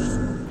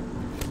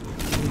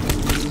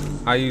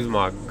 I used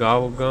my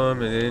gobble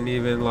gum and it didn't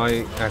even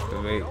like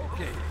activate.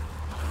 Okay.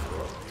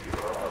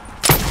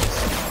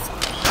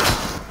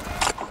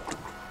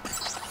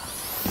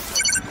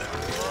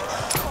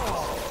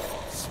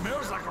 Oh,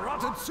 smells like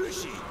rotten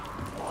sushi.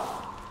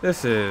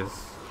 This is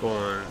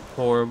going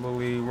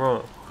horribly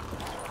wrong.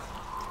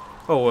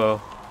 Oh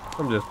well,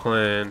 I'm just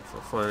playing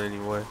for fun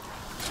anyway.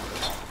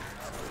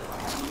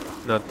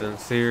 Nothing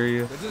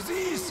serious. The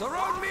disease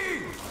surround me.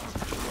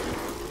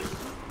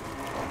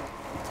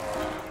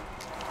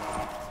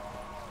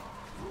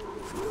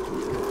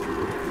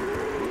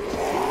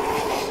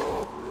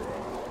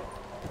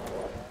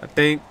 I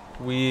think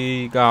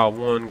we got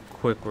one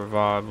quick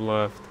revive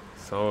left,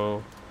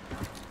 so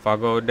if I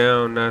go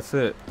down, that's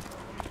it.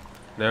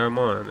 Never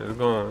mind, it's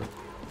gone.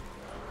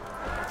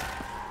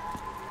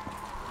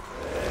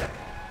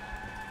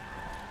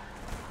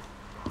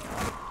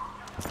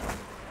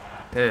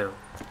 Damn.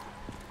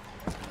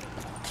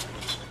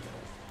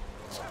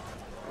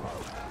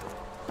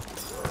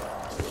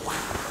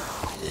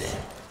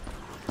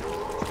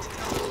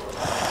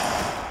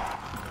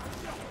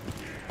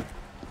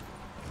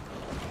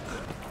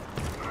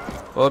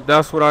 Well,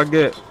 that's what I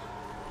get.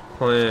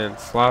 Playing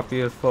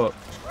sloppy as fuck.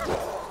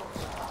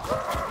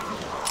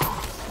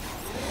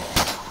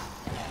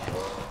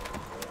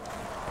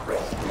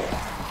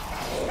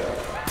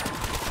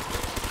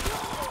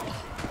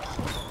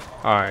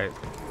 Alright.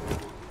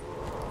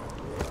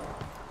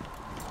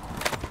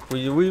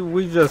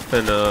 We just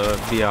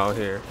finna be out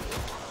here.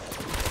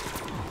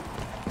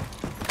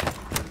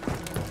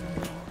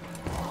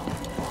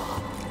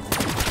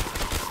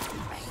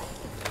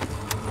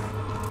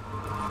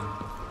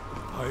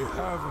 I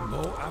have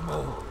no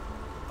ammo.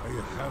 I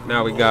have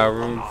Now we no got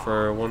room ammo.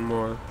 for one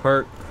more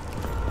perk.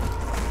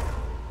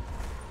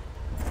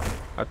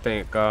 I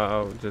think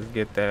I'll just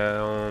get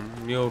that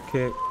mule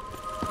kick.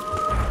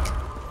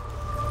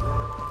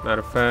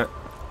 Matter of fact,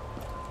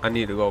 I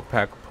need to go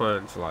pack a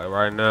punch like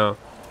right now.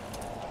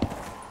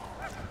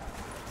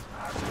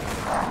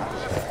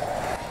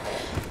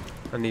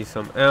 I need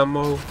some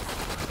ammo.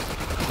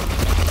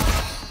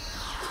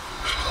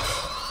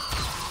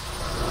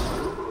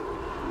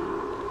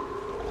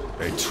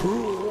 A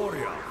true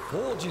warrior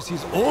forges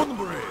his own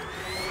blade.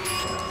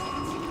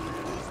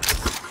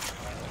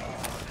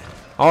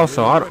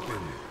 Also, I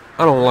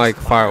don't like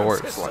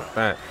fireworks like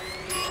that.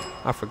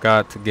 I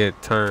forgot to get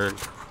turned.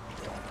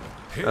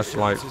 That's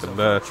like the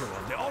best.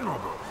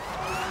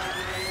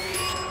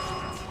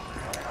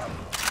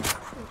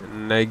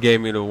 And they gave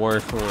me the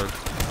worst one.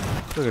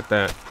 Look at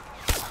that.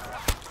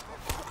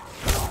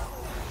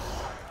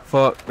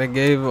 Fuck, they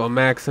gave a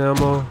max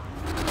ammo.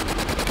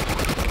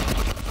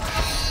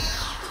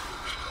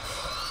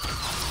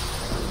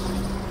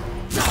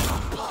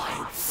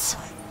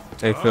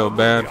 They feel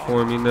bad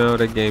for me now.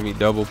 They gave me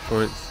double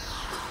points.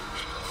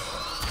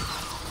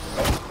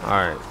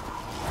 Alright.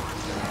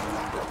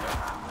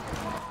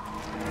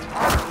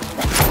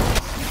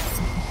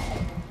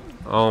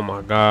 Oh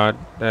my god,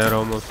 that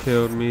almost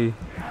killed me.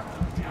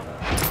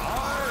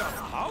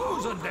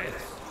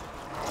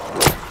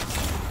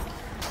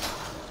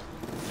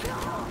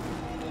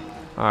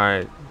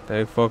 Alright,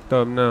 they fucked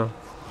up now.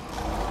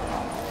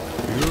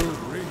 You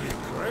bring me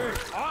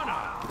great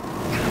honor.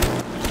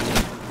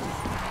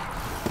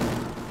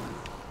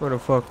 Where the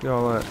fuck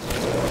y'all at?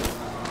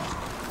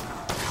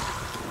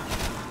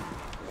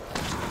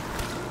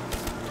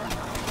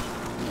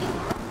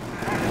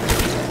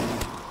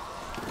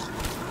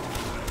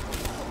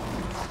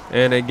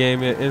 And they gave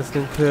me an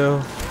instant kill.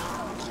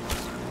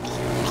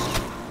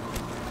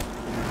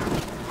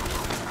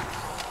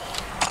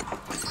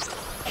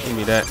 Give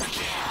me that.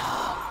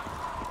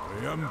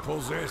 I am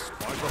possessed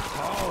by the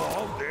power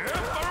of the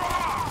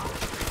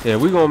Emperor. Yeah,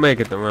 we gonna make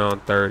it to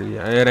round 30.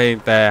 It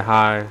ain't that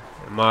high,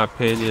 in my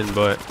opinion,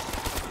 but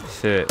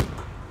shit,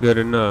 good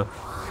enough.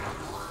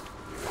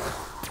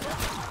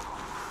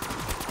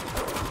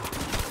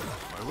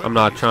 I'm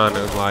not trying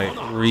to like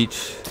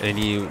reach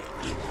any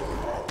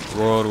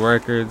world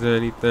records or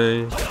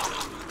anything.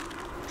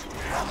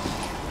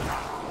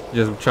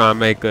 Just trying to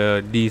make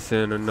a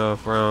decent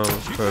enough round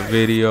for a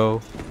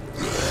video.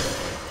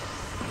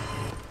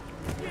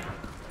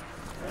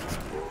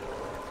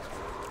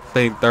 I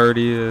think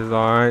 30 is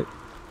alright.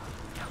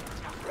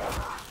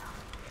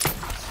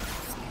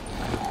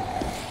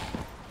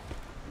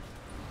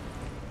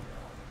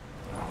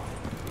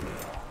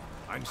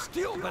 I'm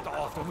still better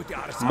off than with the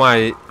other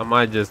side. I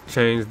might just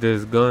change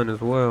this gun as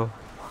well.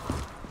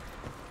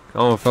 I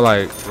don't feel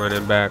like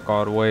running back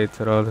all the way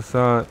to the other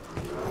side.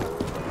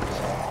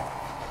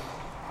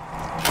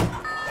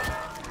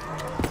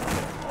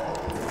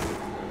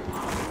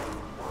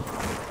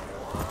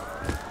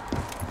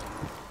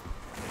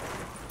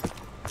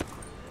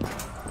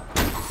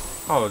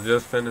 I was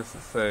just finished to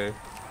say,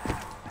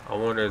 I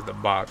wonder is the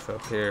box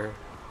up here.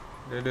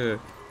 It is.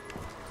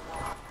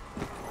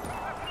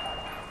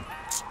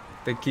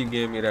 They keep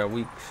giving me that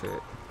weak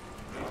shit.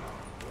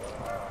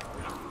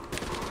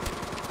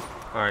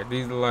 Alright,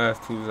 these are the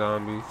last two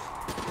zombies.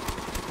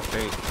 I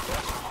think.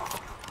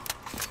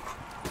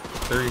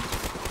 3.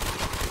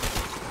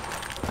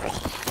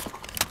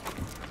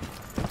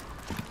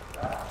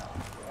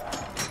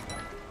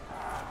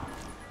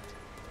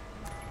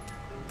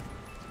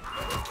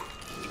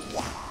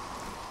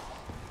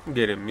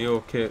 get a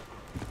mule kit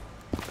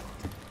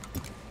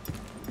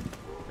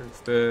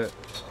instead.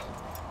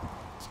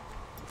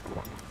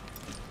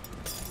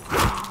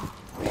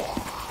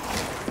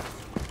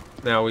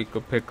 Now we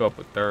could pick up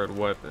a third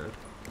weapon.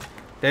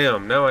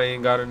 Damn, now I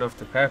ain't got enough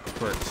to pack a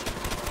punch.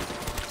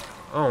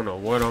 I don't know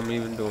what I'm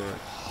even doing.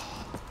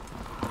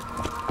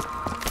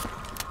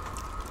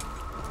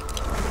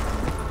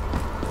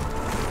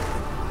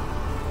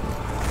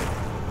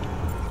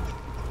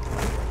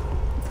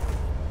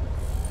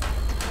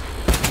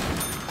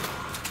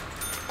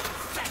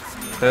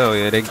 Hell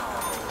yeah, they...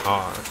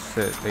 Oh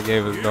shit, they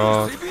gave us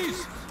dog.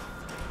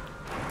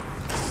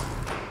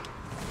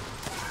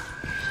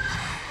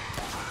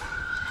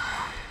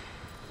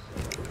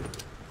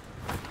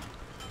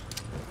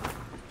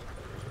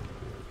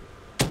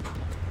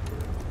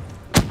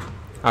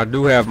 I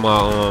do have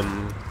my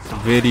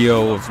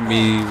video of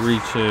me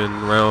reaching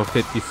round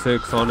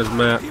 56 on this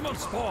map,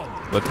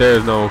 but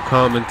there's no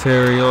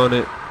commentary on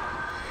it,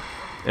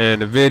 and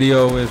the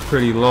video is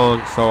pretty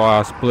long, so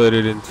I split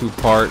it in 2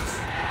 parts,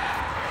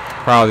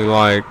 probably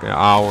like an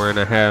hour and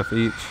a half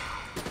each.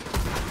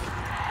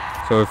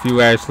 So if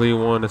you actually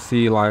want to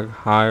see like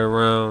higher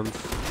rounds,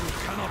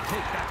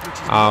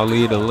 I'll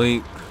leave a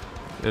link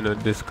in the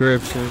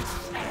description.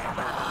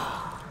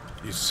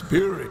 The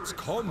spirits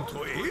come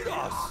to aid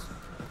us.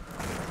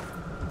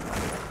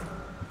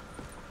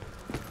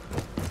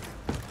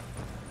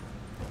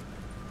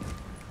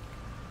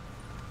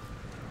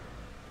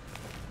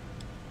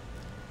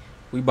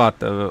 We about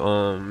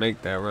to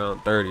make that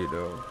round 30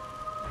 though.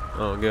 I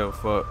don't give a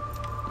fuck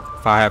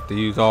if I have to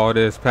use all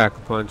this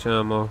pack-a-punch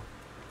ammo.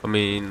 I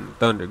mean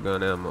thunder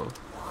gun ammo.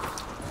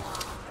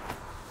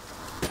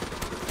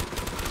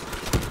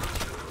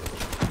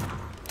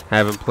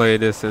 Haven't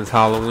played this since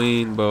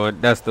Halloween,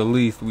 but that's the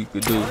least we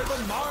could do.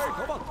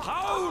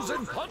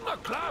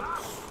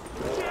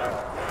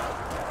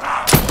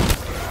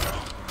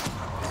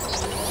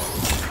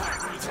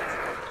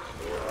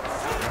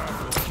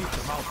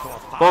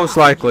 Most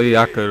likely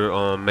I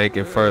could make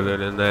it further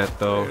than that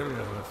though.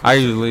 I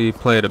usually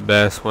play the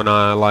best when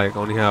I like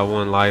only have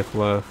 1 life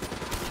left.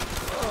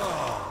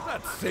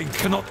 That thing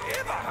cannot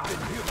ever have been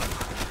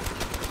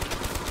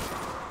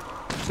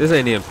human. This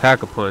ain't even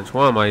pack-a-punch.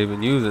 Why am I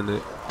even using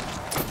it?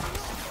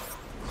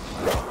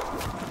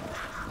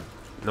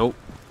 Nope.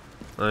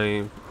 I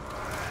ain't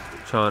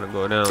trying to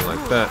go down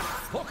like that.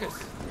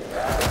 Focus.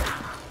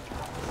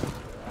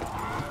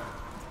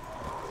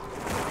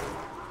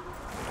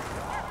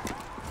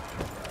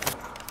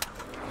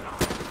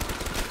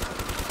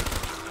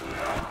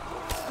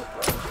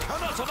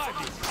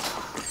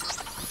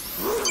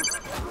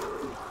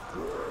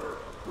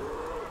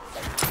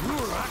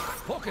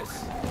 Focus.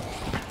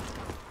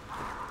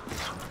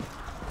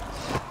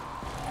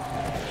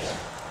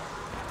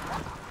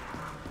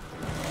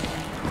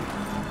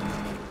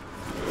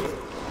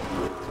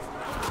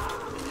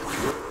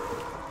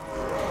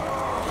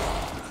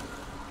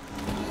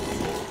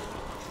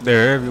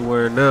 They're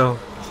everywhere now.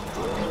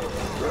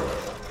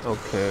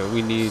 Okay,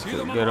 we need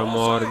to get them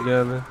all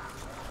together.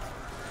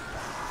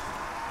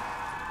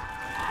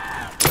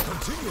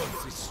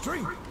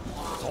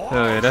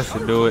 Hell yeah, that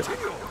should do it.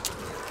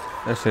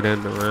 That should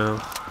end the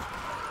round.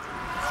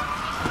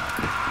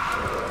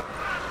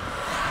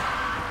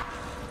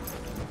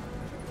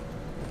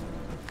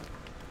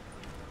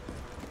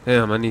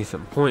 Damn, I need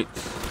some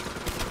points.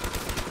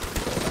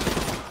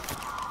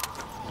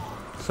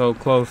 So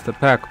close to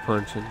pack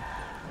punching.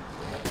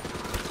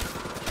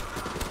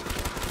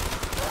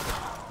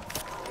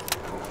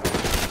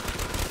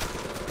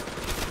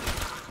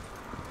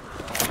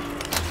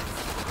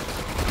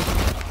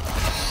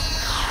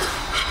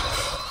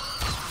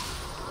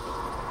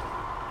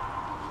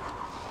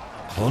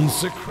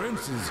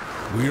 Consequences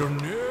will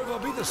never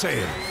be the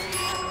same.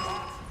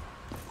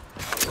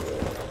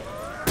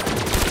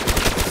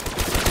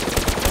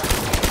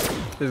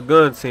 This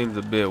gun seems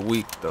a bit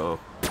weak though.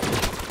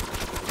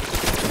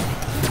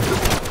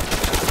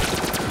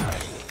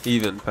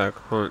 Even pack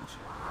punch.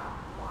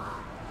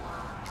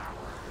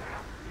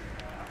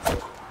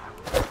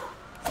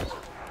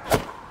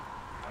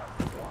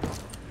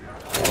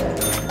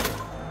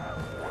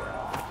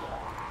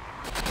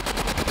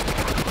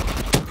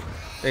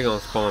 They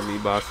gonna spawn me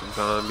by some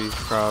zombies,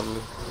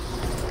 probably.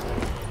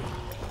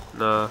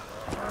 Nah.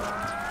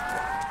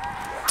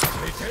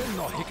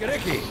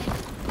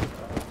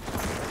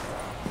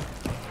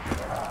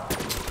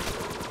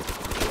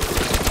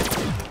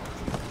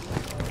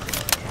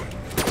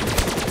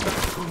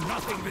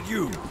 Nothing but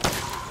you.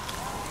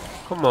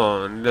 Come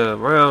on, the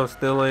round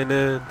still ain't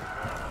in.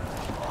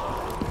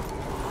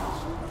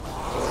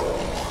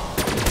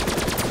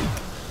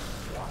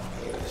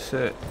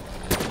 Shit.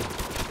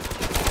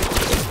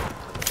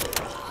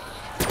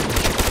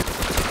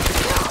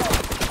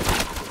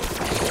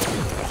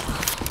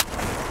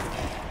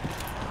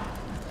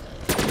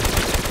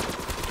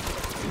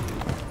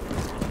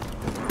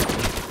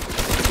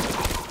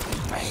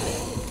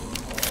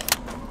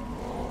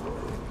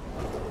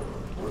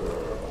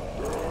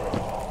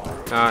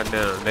 God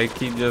damn, they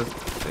keep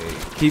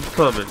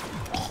coming.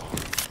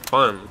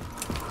 Finally.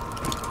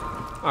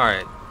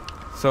 Alright,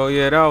 so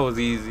yeah, that was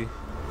easy.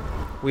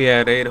 We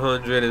had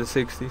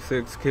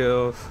 866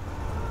 kills.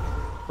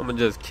 I'm gonna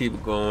just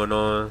keep going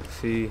on,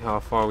 see how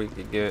far we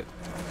can get.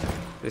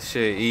 This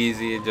shit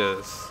easy, it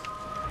just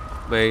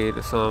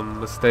made some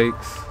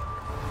mistakes.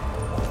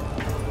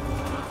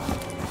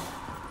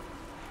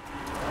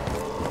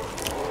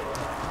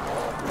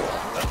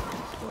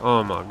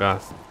 Oh my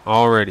gosh,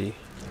 already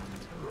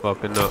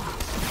fucking up.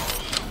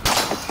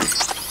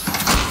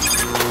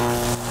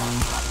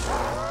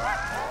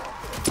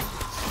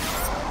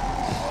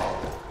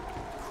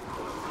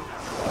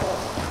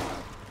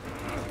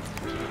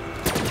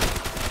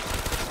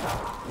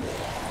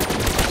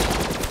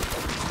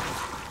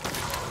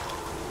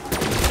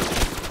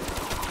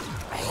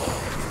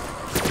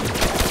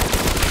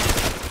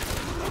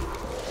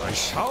 I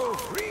shall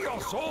free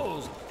your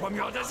souls from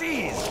your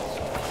disease.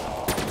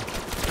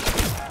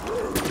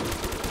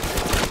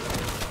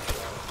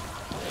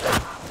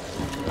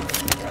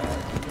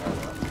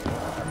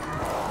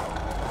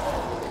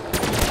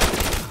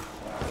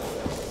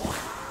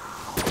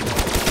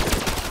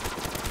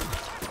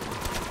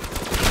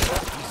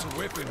 This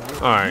weapon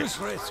will be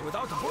useless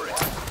without a bullet.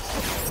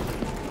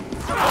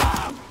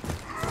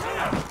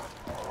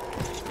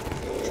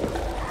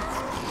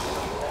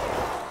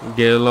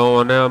 Get low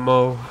on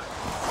ammo.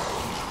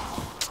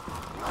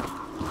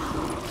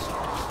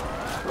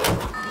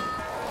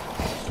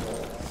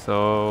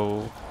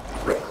 So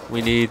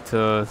we need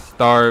to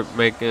start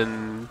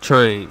making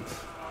trains.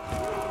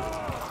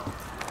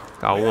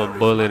 Got one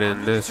bullet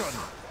in this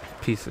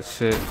piece of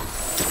shit.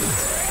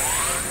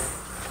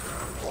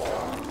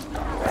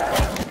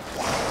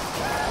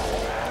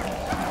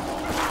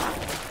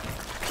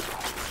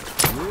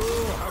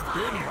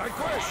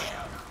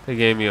 They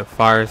gave me a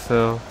fire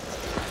cell.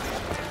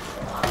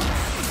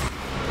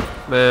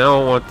 Man, I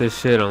don't want this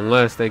shit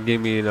unless they give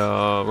me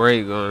the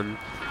ray gun,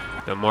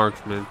 the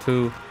marksman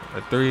 2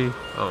 or 3. I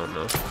don't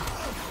know.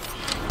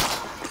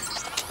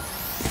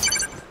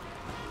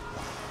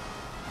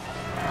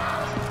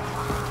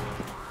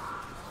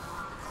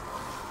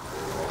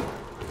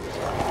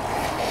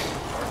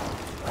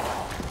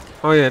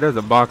 Oh yeah, there's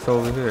a box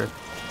over here.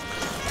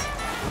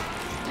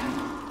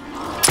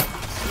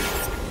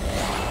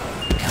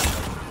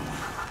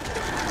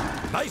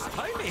 Nice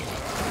timing.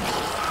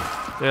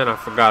 And I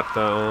forgot the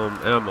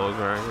ammos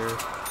right here.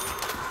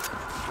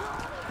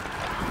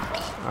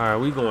 Alright,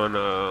 we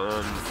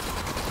gonna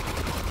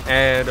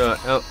add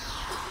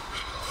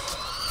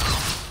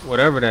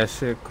whatever that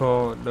shit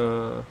called,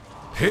 the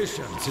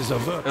Patience is a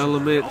virtue.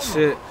 element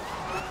shit.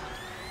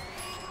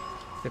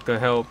 It could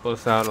help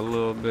us out a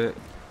little bit.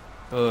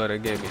 Oh, they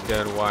gave me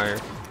dead wire.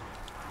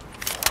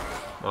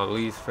 My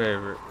least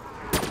favorite.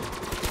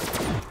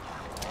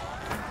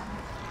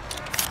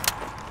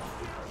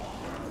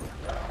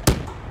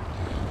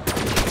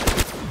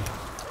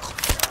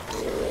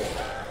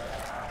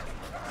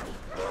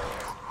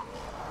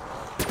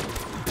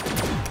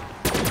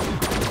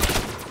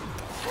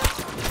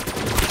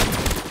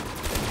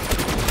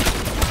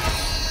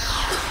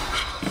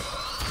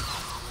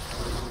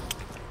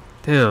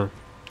 Damn,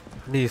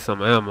 I need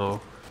some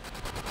ammo.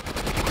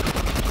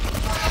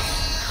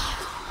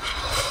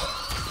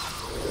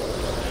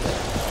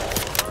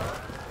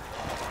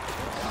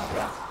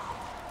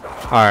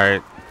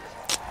 Alright,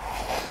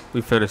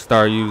 we finna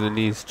start using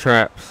these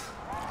traps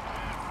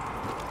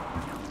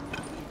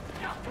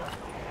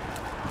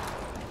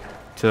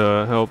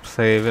to help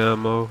save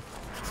ammo.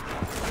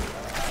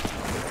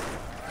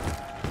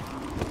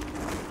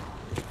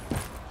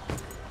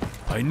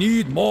 I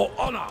need more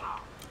honor.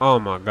 Oh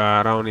my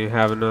god, I don't even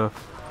have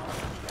enough.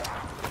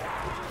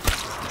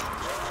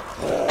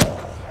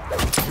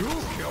 You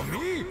kill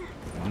me?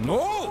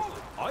 No,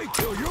 I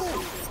kill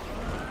you.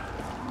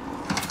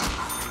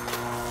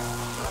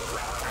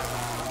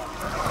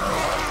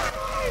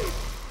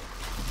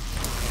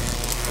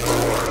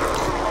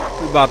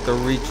 We about to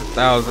reach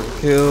 1,000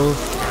 kills.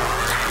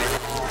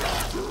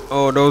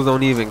 Oh, those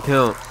don't even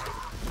count.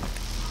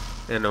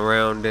 And the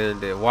round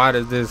ended. Why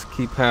does this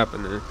keep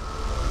happening?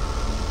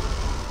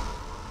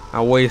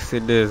 I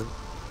wasted this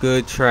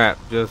good trap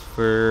just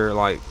for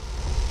like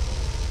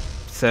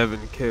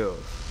 7 kills.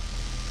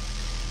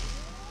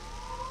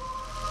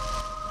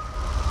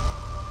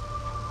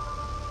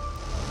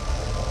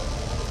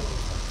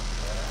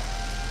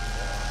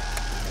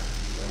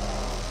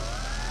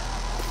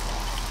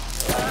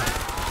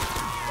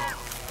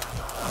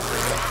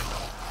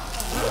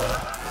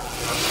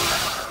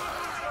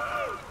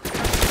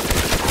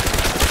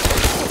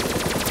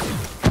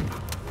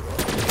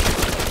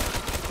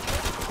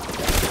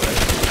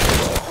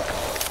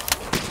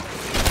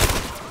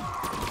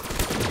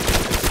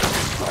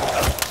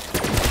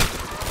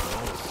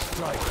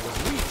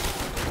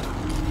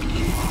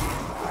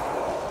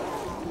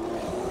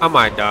 I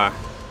might die.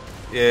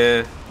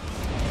 Yeah.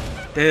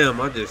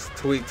 Damn, I just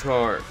tweaked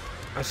hard.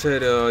 I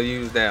should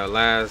use that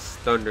last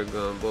thunder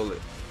gun bullet.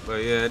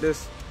 But yeah,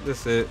 this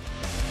it.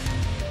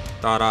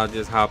 Thought I'd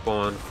just hop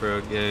on for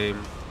a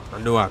game.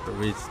 I knew I could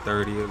reach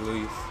 30 at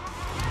least.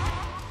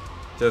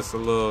 Just a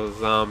little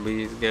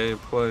zombies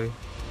gameplay.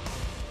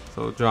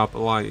 So drop a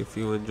like if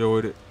you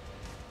enjoyed it.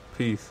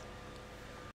 Peace.